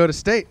South Dakota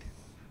State.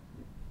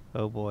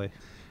 Oh boy.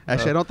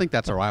 Actually, I don't think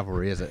that's a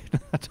rivalry, is it?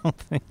 I don't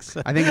think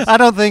so. I think it's- I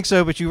don't think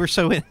so, but you were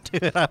so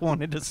into it, I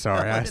wanted to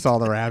Sorry, sell I it. saw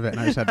the rabbit and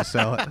I just had to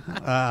sell it.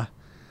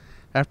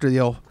 After the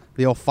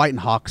old fighting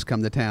hawks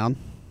come to town,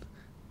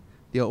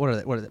 the old, what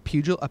are they?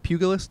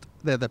 Pugilist?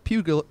 They're the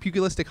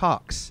pugilistic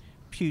hawks.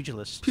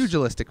 Pugilist.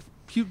 Pugilistic.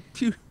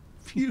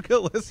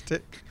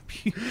 Pugilistic.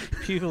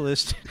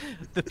 Pugilist.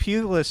 The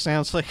pugilist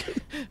sounds like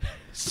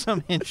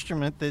some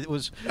instrument that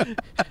was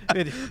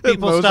Played.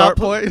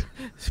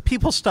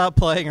 people stopped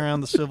playing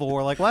around the Civil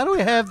War. Like, why do we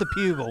have the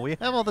bugle? We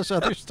have all this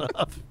other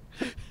stuff.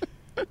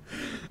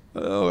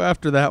 Oh,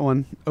 after that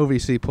one,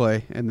 OVC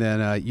play, and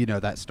then you know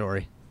that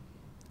story.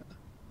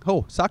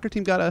 Oh, soccer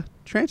team got a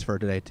transfer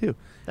today too.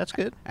 That's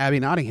good. Abby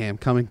Nottingham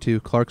coming to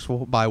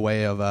Clarksville by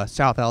way of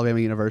South Alabama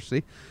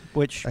University.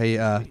 Which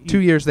 2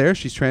 years there.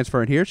 She's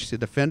transferring here. She's a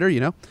defender,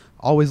 you know.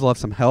 Always love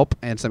some help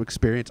and some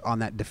experience on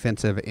that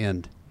defensive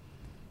end.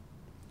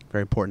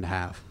 Very important to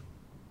have.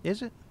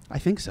 is it? I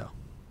think so.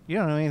 You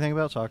don't know anything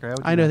about soccer. How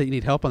would I know that you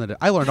need help on the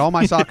I learned all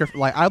my soccer.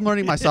 Like I'm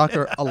learning my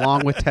soccer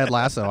along with Ted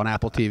Lasso on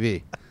Apple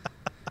TV.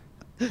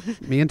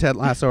 Me and Ted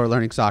Lasso are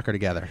learning soccer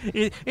together.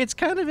 It's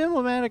kind of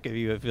emblematic of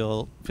you. It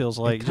feels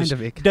like kind just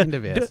of- it kind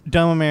of is.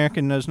 Dumb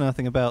American knows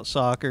nothing about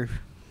soccer,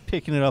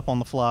 picking it up on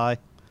the fly.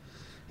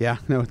 Yeah,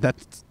 no,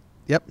 that's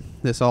yep.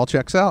 This all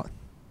checks out.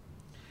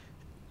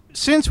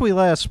 Since we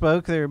last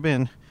spoke, there have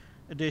been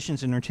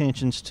additions and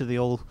retentions to the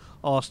old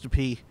Austin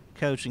P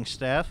coaching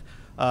staff.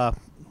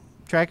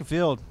 Track and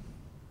field,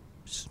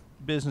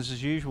 business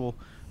as usual.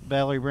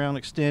 Valerie Brown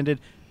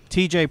extended.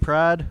 TJ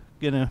Pride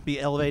going to be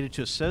elevated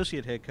to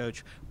associate head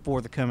coach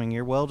for the coming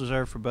year. Well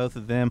deserved for both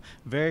of them.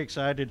 Very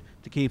excited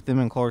to keep them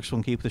in Clarksville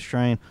and keep this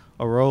train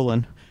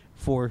a-rolling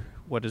for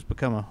what has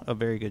become a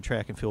very good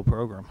track and field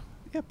program.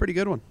 Yeah, pretty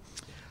good one.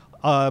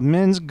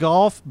 Men's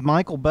golf,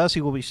 Michael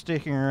Bussey will be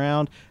sticking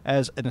around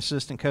as an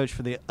assistant coach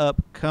for the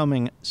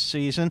upcoming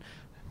season.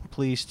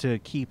 Pleased to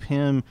keep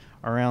him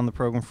around the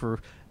program for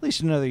at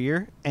least another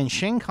year. And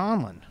Shane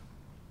Conlon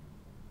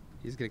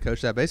He's going to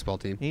coach that baseball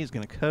team. He's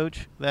going to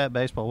coach that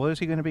baseball. What is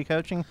he going to be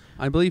coaching?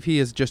 I believe he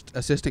is just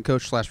assistant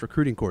coach /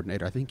 recruiting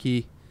coordinator. I think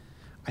he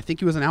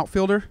was an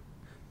outfielder,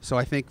 so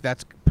I think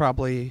that's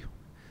probably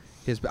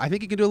his. I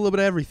think he can do a little bit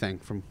of everything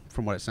from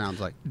what it sounds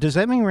like. Does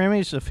that mean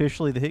Remy's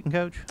officially the hitting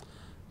coach?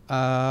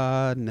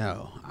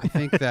 No. I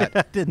think that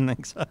I didn't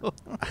think so.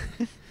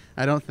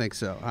 I don't think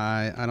so.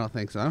 I don't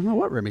think so. I don't know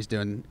what Remy's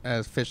doing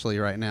officially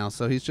right now.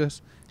 So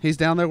he's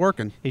down there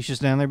working. He's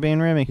just down there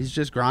being Remy. He's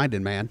just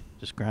grinding, man.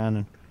 Just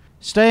grinding.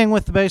 Staying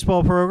with the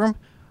baseball program,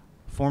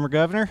 former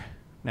governor,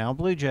 now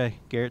Blue Jay,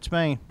 Garrett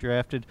Spain,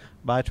 drafted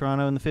by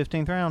Toronto in the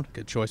 15th round.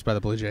 Good choice by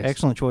the Blue Jays.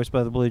 Excellent choice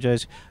by the Blue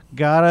Jays.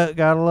 Gotta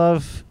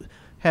love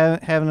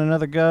having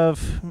another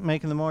Gov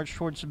making the march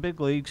towards the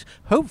big leagues.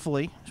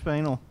 Hopefully,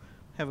 Spain will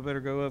have a better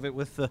go of it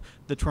with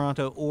the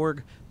Toronto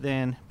org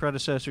than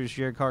predecessors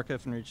Jared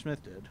Karkuff and Reed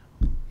Smith did.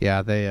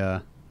 Yeah, they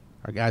our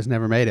guys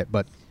never made it,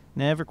 but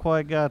Never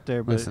quite got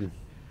there, but listen,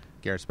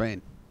 Garrett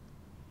Spain,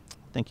 I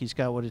think he's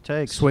got what it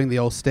takes. swing the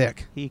old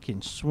stick. He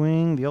can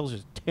swing. The old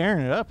just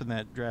tearing it up in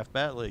that draft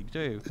bat league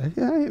too.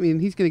 Yeah, I mean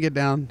he's gonna get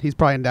down. He's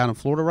probably down in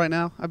Florida right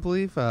now, I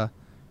believe.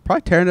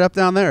 Probably tearing it up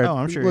down there. Oh,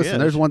 I'm sure he Listen, is.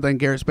 there's one thing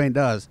Garrett Spain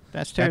does.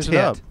 That's tears That's it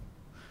up.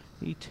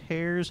 hit. He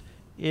tears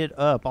it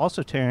up.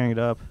 Also tearing it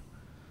up,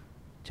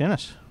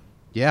 tennis.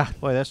 Yeah,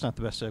 Boy, that's not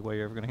the best segue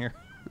you're ever going to hear.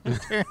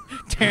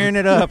 Tearing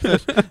it up,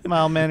 those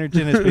mild-mannered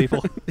tennis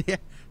people. yeah,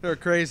 they're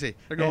crazy.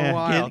 They're going Yeah,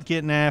 wild.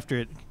 getting after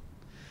it.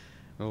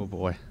 Oh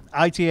boy.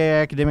 ITA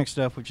academic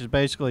stuff, which is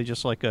basically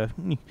just like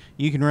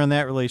you can run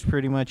that release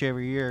pretty much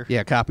every year.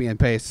 Yeah, copy and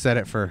paste. Set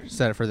it for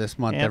this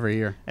month Yep. every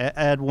year.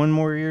 Add one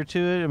more year to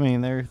it. I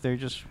mean, they're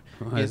just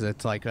What is it?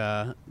 It's like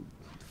I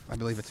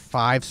believe it's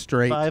 5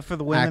 straight. 5 for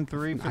the women,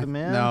 3 for the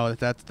men. No,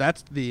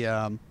 that's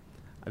the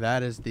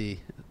that is the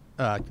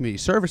community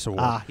service award.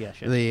 Ah, yes,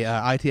 yes. The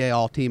ITA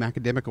All Team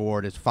Academic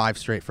Award is 5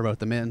 straight for both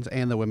the men's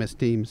and the women's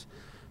teams.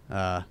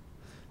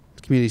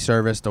 Community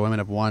service, the women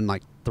have won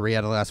like 3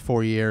 out of the last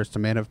 4 years. The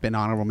men have been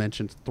honorable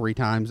mentions 3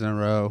 times in a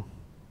row.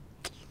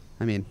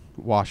 I mean,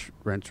 wash,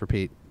 rinse,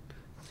 repeat.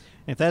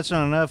 If that's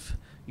not enough,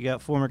 you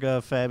got former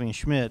Gov Fabian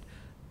Schmidt,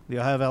 the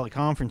Ohio Valley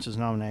Conference's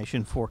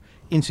nomination for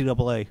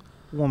NCAA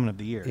Woman of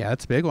the Year. Yeah,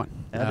 that's a big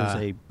one. That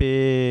is a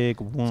big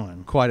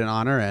one. Quite an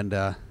honor, and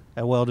A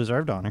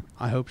well-deserved honor.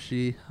 I hope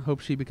she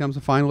becomes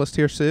a finalist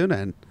here soon,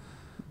 and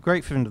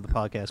Great friend of the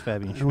podcast,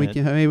 Fabian Schmidt.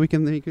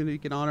 we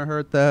can honor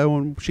her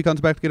when she comes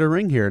back to get her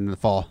ring here in the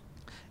fall.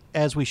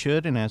 As we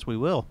should and as we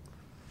will.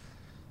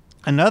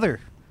 Another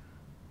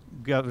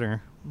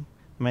governor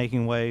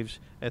making waves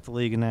at the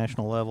league and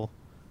national level.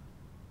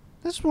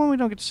 This is one we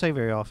don't get to say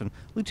very often.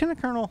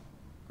 Lieutenant Colonel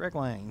Greg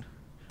Lane.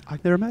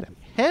 I've never met him.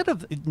 Head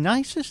of the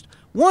nicest,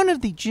 one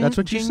of the That's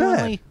what you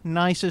genuinely said.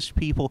 nicest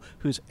people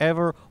who's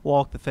ever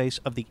walked the face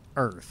of the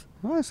earth.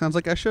 Well, it sounds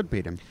like I should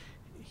beat him.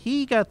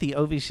 He got the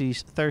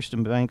OVC's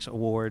Thurston Banks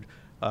Award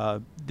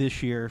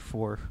this year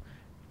for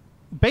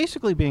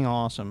basically being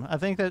awesome. I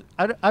think that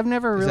I've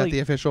never Is really that the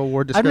official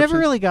award I've description? never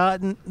really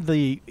gotten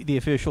the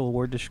official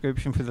award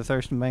description for the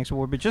Thurston Banks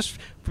Award, but just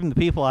from the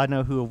people I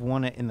know who have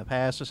won it in the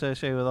past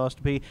associated with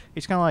Austin Peay,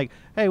 it's kind of like,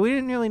 hey, we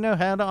didn't really know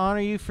how to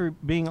honor you for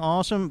being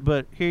awesome,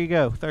 but here you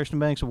go, Thurston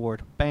Banks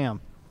Award.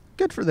 Bam.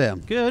 Good for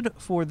them. Good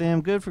for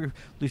them. Good for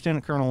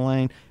Lieutenant Colonel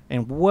Lane,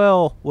 and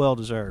well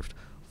deserved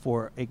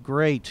for a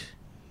great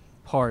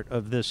part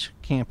of this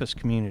campus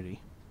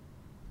community.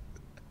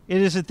 It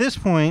is at this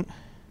point.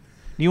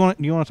 Do you want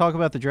to talk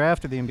about the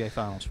draft or the NBA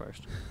Finals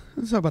first?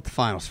 Let's talk about the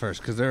finals first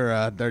because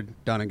they're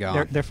done and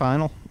gone. They're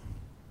final.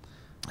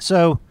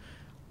 So,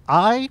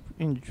 I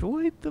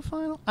enjoyed the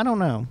final. I don't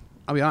know.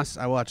 I'll be honest.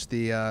 I watched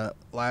the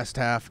last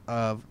half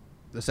of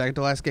the second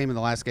to last game and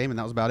the last game, and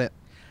that was about it.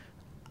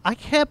 I'm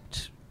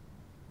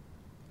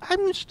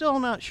still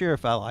not sure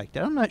if I liked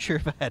it. I'm not sure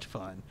if I had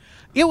fun.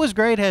 It was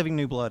great having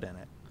new blood in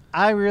it.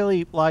 I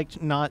really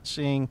liked not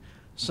seeing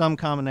some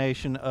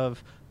combination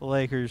of the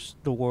Lakers,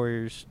 the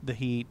Warriors, the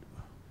Heat.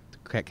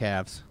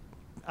 Cavs.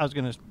 I was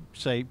going to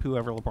say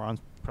whoever LeBron's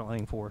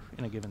playing for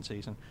in a given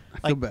season.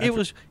 I feel bad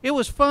It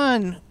was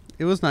fun.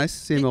 It was nice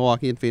seeing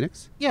Milwaukee and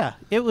Phoenix. Yeah,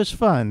 it was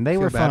fun. They I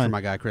feel were bad fun. for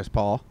my guy Chris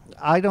Paul.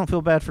 I don't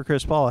feel bad for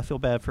Chris Paul. I feel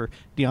bad for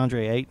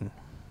DeAndre Ayton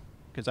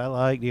because I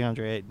like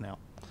DeAndre Ayton now.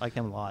 I like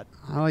him a lot.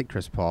 I like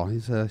Chris Paul. He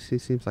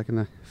seems like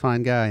a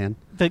fine guy, and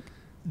The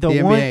the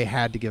one, NBA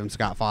had to give him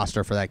Scott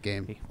Foster for that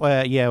game.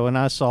 Well, yeah. When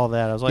I saw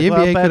that, I was like, The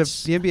well,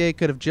 NBA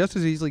could have just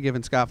as easily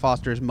given Scott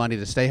Foster his money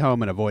to stay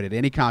home and avoided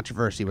any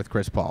controversy with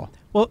Chris Paul.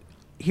 Well,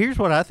 here's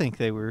what I think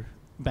they were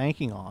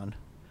banking on.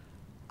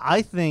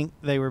 I think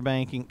they were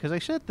banking because they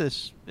said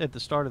this at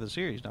the start of the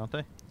series, don't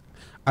they?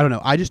 I don't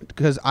know.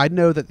 Because I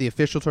know that the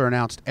officials are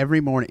announced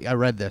every morning. I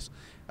read this.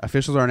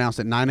 Officials are announced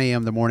at 9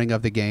 a.m. the morning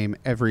of the game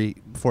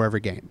before every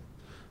game.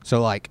 So,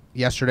 like,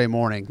 yesterday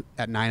morning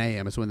at 9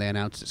 a.m. is when they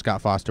announced that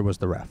Scott Foster was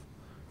the ref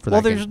for that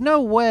Well, game. there's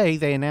no way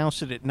they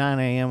announced it at 9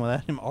 a.m.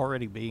 without him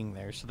already being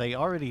there. So they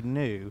already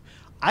knew.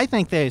 I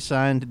think they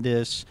assigned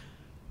this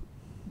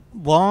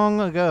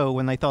long ago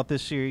when they thought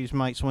this series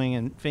might swing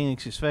in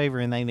Phoenix's favor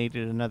and they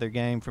needed another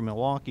game for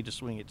Milwaukee to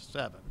swing it to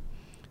 7.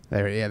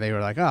 They were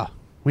like, oh,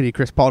 We need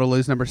Chris Paul to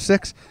lose number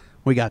 6.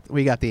 We got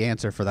the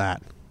answer for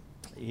that.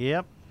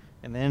 Yep.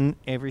 And then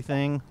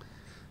everything.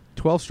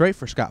 12 straight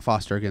for Scott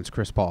Foster against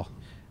Chris Paul.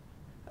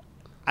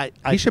 I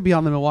He should be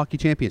on the Milwaukee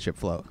championship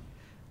float.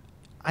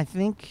 I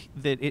think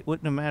that it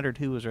wouldn't have mattered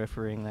who was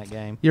refereeing that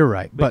game. You're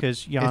right, but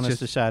Because Giannis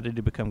decided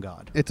to become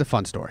God. it's a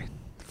fun story.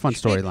 Fun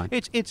storyline.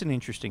 It's an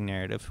interesting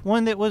narrative.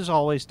 One that was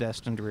always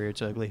destined to rear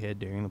its ugly head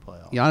during the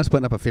playoffs. Giannis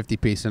putting up a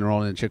 50-piece and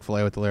rolling in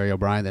Chick-fil-A with Larry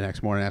O'Brien the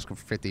next morning asking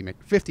for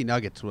 50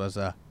 nuggets was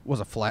a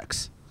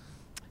flex.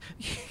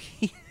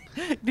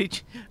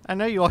 I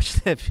know you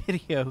watched that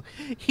video.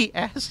 He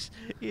asks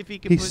if he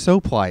can. He's so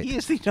polite. He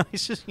is the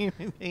nicest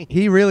human being.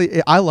 He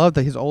really, I love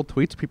that his old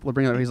tweets people are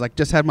bringing up. He's like,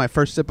 just had my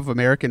first sip of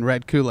American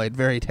red Kool-Aid.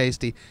 Very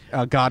tasty.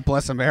 God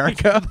bless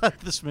America.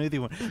 the smoothie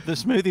one. The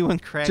smoothie one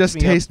cracked Just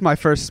me taste up. my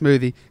first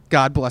smoothie.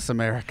 God bless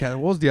America.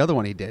 What was the other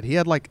one he did? He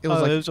had it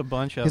was a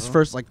bunch of his them.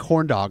 first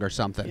corn dog or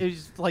something. It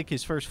was like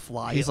his first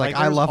flight. He's like,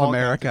 I there's love all kinds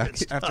of America good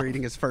stuff. after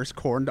eating his first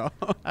corn dog.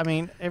 I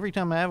mean, every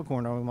time I have a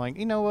corn dog, I'm like,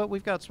 you know what?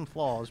 We've got some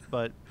flaws,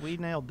 but we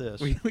nailed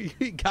this.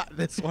 We got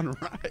this one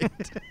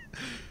right.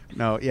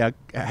 No, yeah,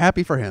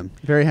 happy for him.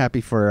 Very happy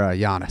for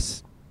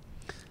Giannis.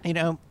 You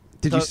know,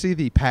 Did you see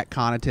the Pat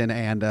Connaughton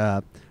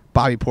and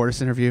Bobby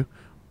Portis interview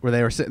where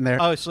they were sitting there?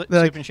 Oh,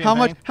 They're sipping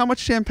champagne? how much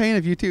champagne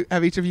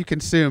have each of you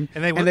consumed?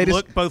 And they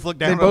both looked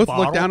down They at both the looked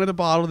bottle? down at the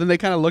bottle. Then they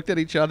kind of looked at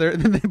each other,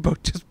 and then they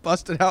both just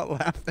busted out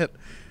laughing.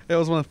 It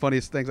was one of the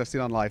funniest things I've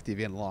seen on live TV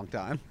in a long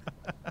time.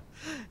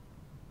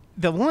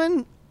 The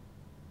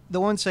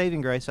one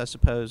saving grace, I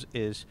suppose,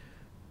 is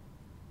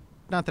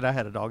not that I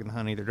had a dog in the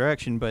hunt either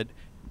direction, but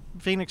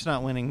Phoenix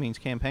not winning means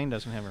Campaign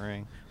doesn't have a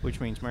ring, which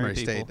means Murray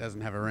people State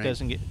doesn't have a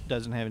ring.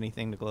 doesn't have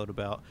anything to gloat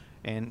about,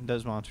 and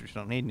those monsters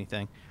don't need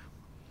anything.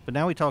 But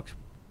now we talked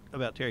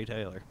about Terry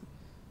Taylor.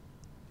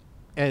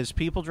 As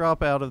people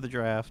drop out of the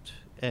draft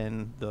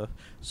and the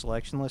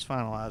selection list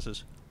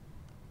finalizes,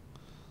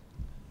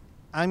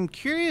 I'm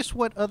curious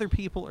what other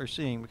people are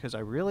seeing, because I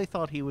really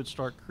thought he would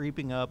start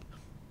creeping up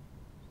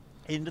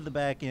into the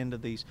back end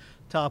of these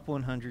top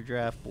 100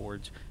 draft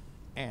boards,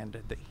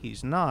 and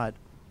he's not.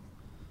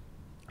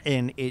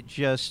 And it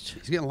just...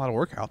 He's getting a lot of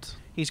workouts.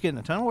 He's getting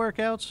a ton of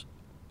workouts.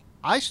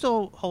 I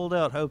still hold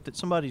out hope that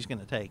somebody's going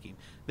to take him,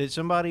 that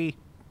somebody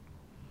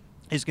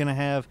is going to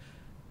have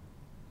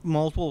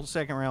multiple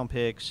second-round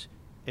picks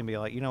and be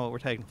like, you know what, we're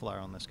taking a flyer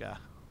on this guy.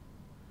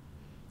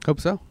 Hope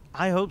so.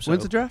 I hope so.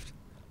 When's the draft?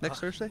 Next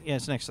Thursday? Yeah,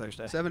 it's next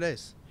Thursday. 7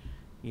 days.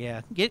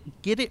 Yeah, get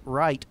it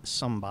right,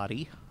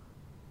 somebody.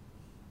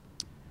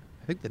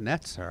 I think the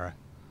Nets are a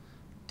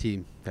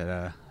team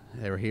that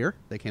they were here.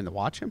 They came to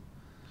watch him.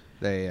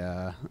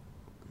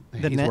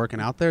 He's working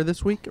out there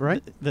this week,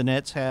 right? The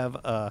Nets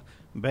have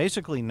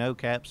basically no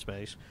cap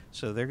space,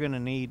 so they're going to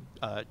need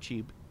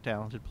cheap,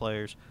 talented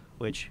players,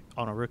 which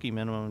on a rookie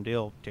minimum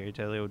deal, Terry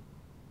Taylor would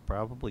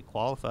probably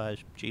qualify as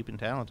cheap and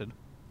talented.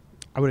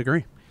 I would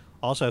agree.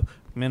 Also,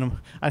 when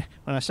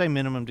I say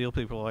minimum deal,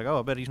 people are like, "Oh,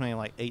 I bet he's making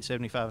like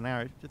 $8.75 an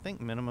hour." I think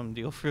minimum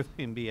deal for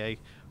the NBA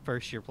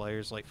first-year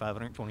players is like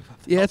 $525,000.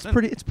 Yeah,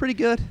 it's pretty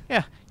good.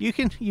 Yeah, you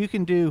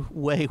can do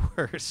way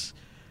worse,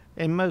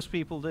 and most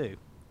people do.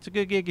 It's a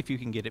good gig if you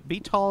can get it.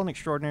 Be tall and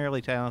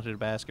extraordinarily talented at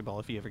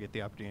basketball if you ever get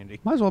the opportunity.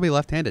 Might as well be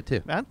left-handed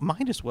too. I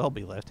might as well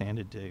be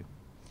left-handed too.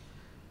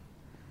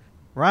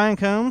 Ryan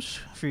Combs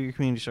for your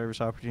community service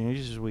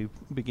opportunities as we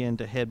begin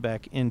to head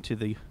back into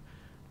the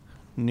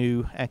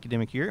new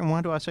academic year. And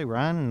why do I say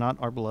Ryan and not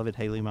our beloved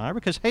Haley Meyer?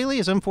 Because Haley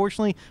has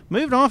unfortunately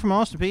moved on from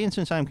Austin Peay, and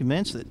since I'm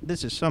convinced that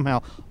this is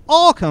somehow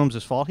all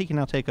Combs' fault, he can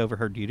now take over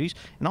her duties.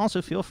 And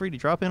also feel free to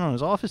drop in on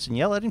his office and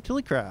yell at him till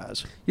he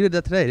cries. You did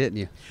that today, didn't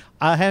you?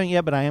 I haven't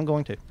yet, but I am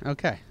going to.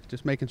 Okay,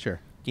 just making sure.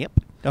 Yep.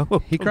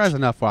 He cries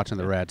enough watching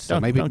the Reds, so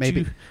maybe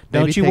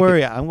don't you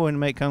worry. I'm going to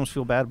make Combs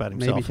feel bad about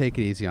himself. Maybe take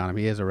it easy on him.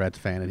 He is a Reds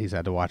fan, and he's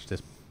had to watch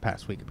this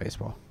past week of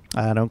baseball.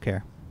 I don't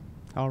care.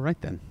 All right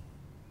then.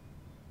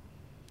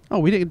 Oh,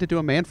 we didn't get to do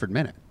a Manfred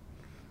minute.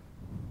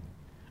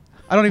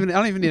 I don't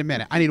even need a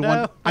minute. I need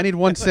No. I need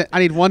one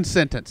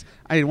sentence.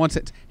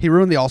 He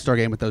ruined the All-Star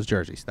game with those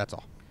jerseys. That's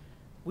all.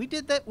 We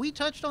did that. We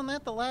touched on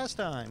that the last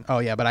time. Oh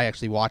yeah, but I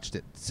actually watched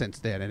it since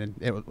then, and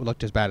it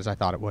looked as bad as I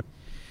thought it would.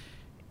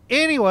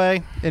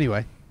 Anyway,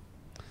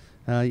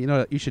 you know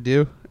what you should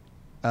do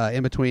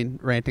in between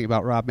ranting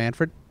about Rob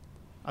Manfred?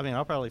 I mean,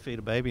 I'll probably feed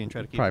a baby and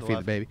try to keep Probably it feed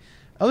alive. the baby.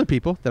 Other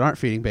people that aren't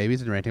feeding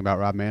babies and ranting about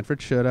Rob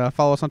Manfred should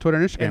follow us on Twitter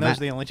and Instagram. And those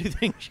are the only two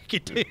things you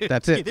could do.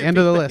 That's it. Either End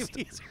of the feed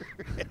list.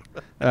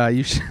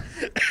 babies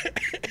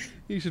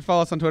You should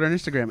follow us on Twitter and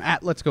Instagram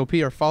at Let's Go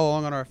P, or follow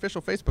along on our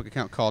official Facebook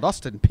account called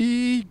Austin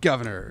P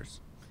Governors.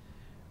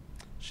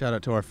 Shout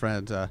out to our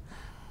friends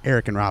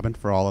Eric and Robin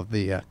for all of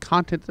the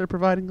content they're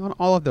providing on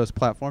all of those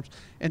platforms,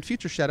 and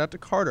future shout out to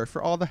Carter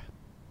for all the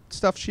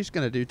stuff she's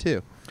going to do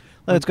too.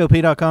 Let's go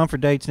P.com for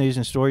dates, news,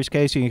 and stories.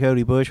 Casey and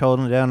Cody Bush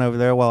holding it down over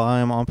there while I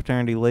am on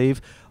paternity leave.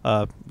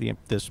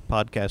 This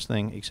podcast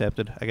thing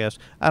accepted, I guess.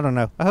 I don't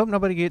know. I hope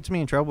nobody gets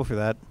me in trouble for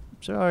that.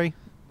 Sorry.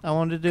 I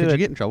wanted to do it. Could you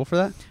get in trouble for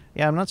that?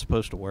 Yeah, I'm not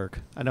supposed to work.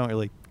 I don't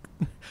really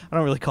I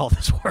don't really call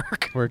this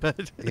work.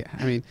 But Yeah,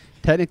 I mean,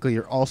 technically,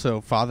 you're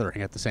also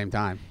fathering at the same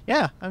time.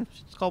 yeah,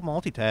 it's called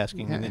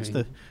multitasking, Yeah, and I it's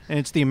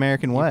mean, the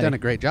American way. You've done a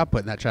great job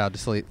putting that child to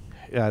sleep.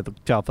 Yeah, the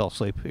child fell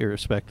asleep,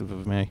 irrespective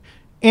of me.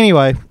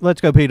 Anyway,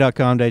 let's go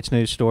P.com, dates,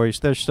 news, stories.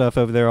 There's stuff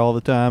over there all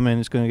the time, and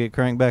it's going to get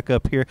cranked back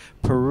up here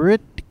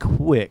pretty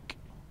quick.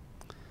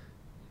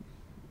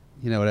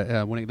 You know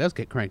what? When it does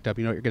get cranked up,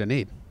 you know what you're going to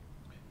need.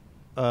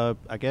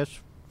 I guess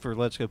for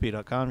Let's Go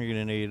P.com, you're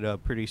going to need a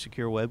pretty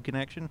secure web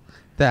connection.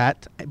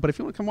 But if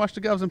you want to come watch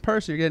the Govs in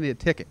person, you're going to need a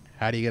ticket.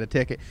 How do you get a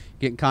ticket?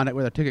 Get in contact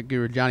with our ticket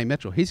guru, Johnny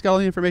Mitchell. He's got all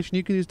the information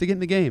you can use to get in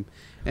the game.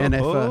 And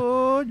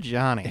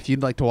Johnny. if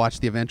you'd like to watch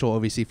the eventual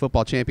OVC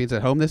football champions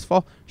at home this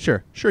fall,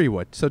 sure you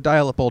would. So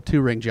dial up old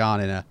 2-Ring John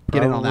and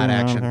get in on that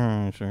action.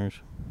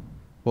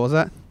 What was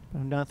that?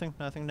 Nothing,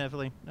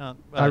 definitely. Not,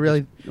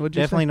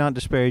 Definitely not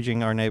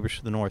disparaging our neighbors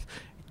to the north.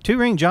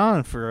 2-Ring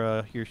John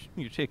for your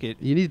ticket.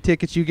 You need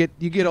tickets. You get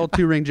old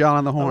 2-Ring John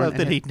on the horn. I love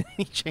that he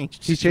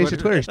changed. He's changed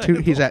his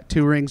Twitter. He's at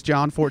 2-Rings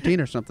John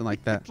 14 or something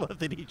like that. I love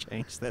that he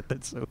changed that.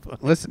 That's so funny.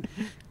 Listen,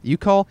 you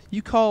call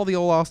the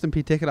old Austin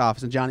P ticket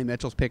office, and Johnny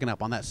Mitchell's picking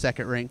up on that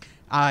second ring.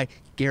 I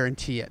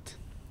guarantee it.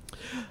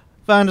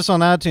 Find us on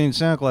iTunes,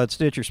 SoundCloud,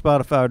 Stitcher,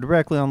 Spotify, or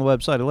directly on the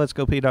website at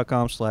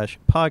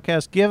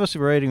letsgop.com/podcast. Give us a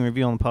rating and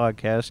review on the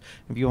podcast.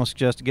 If you want to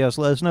suggest a guest,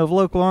 let us know of a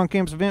local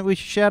on-campus event we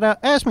should shout out.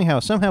 Ask me how I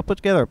somehow put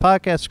together a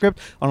podcast script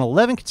on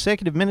 11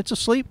 consecutive minutes of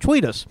sleep.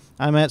 Tweet us.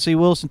 I'm at C.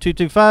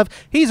 Wilson225.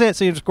 He's at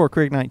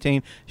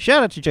C_Crick19.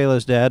 Shout out to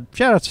J-Lo's dad.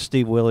 Shout out to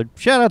Steve Willard.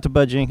 Shout out to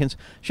Bud Jenkins.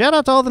 Shout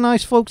out to all the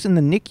nice folks in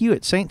the NICU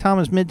at St.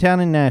 Thomas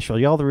Midtown in Nashville.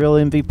 Y'all the real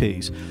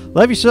MVPs.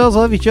 Love yourselves.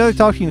 Love each other.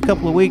 Talk to you in a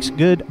couple of weeks.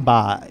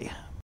 Goodbye.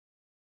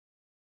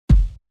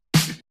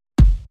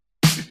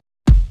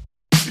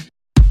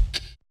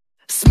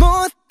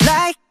 Smooth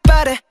like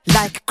butter,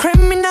 like a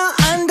criminal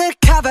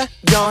undercover.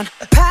 Don't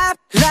pop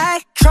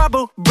like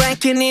trouble,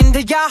 breaking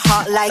into your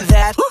heart like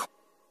that.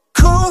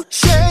 Cool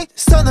shade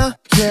stunner,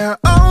 yeah,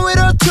 owe it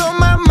all to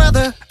my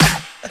mother.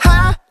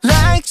 Hot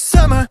like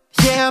summer,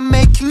 yeah, I'm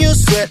making you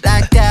sweat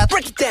like that.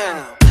 Break it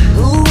down.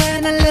 Ooh,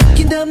 when I look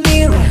in the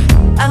mirror,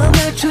 I'm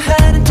not too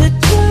hard to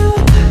do.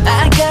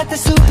 I got the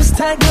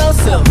superstar glow,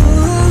 so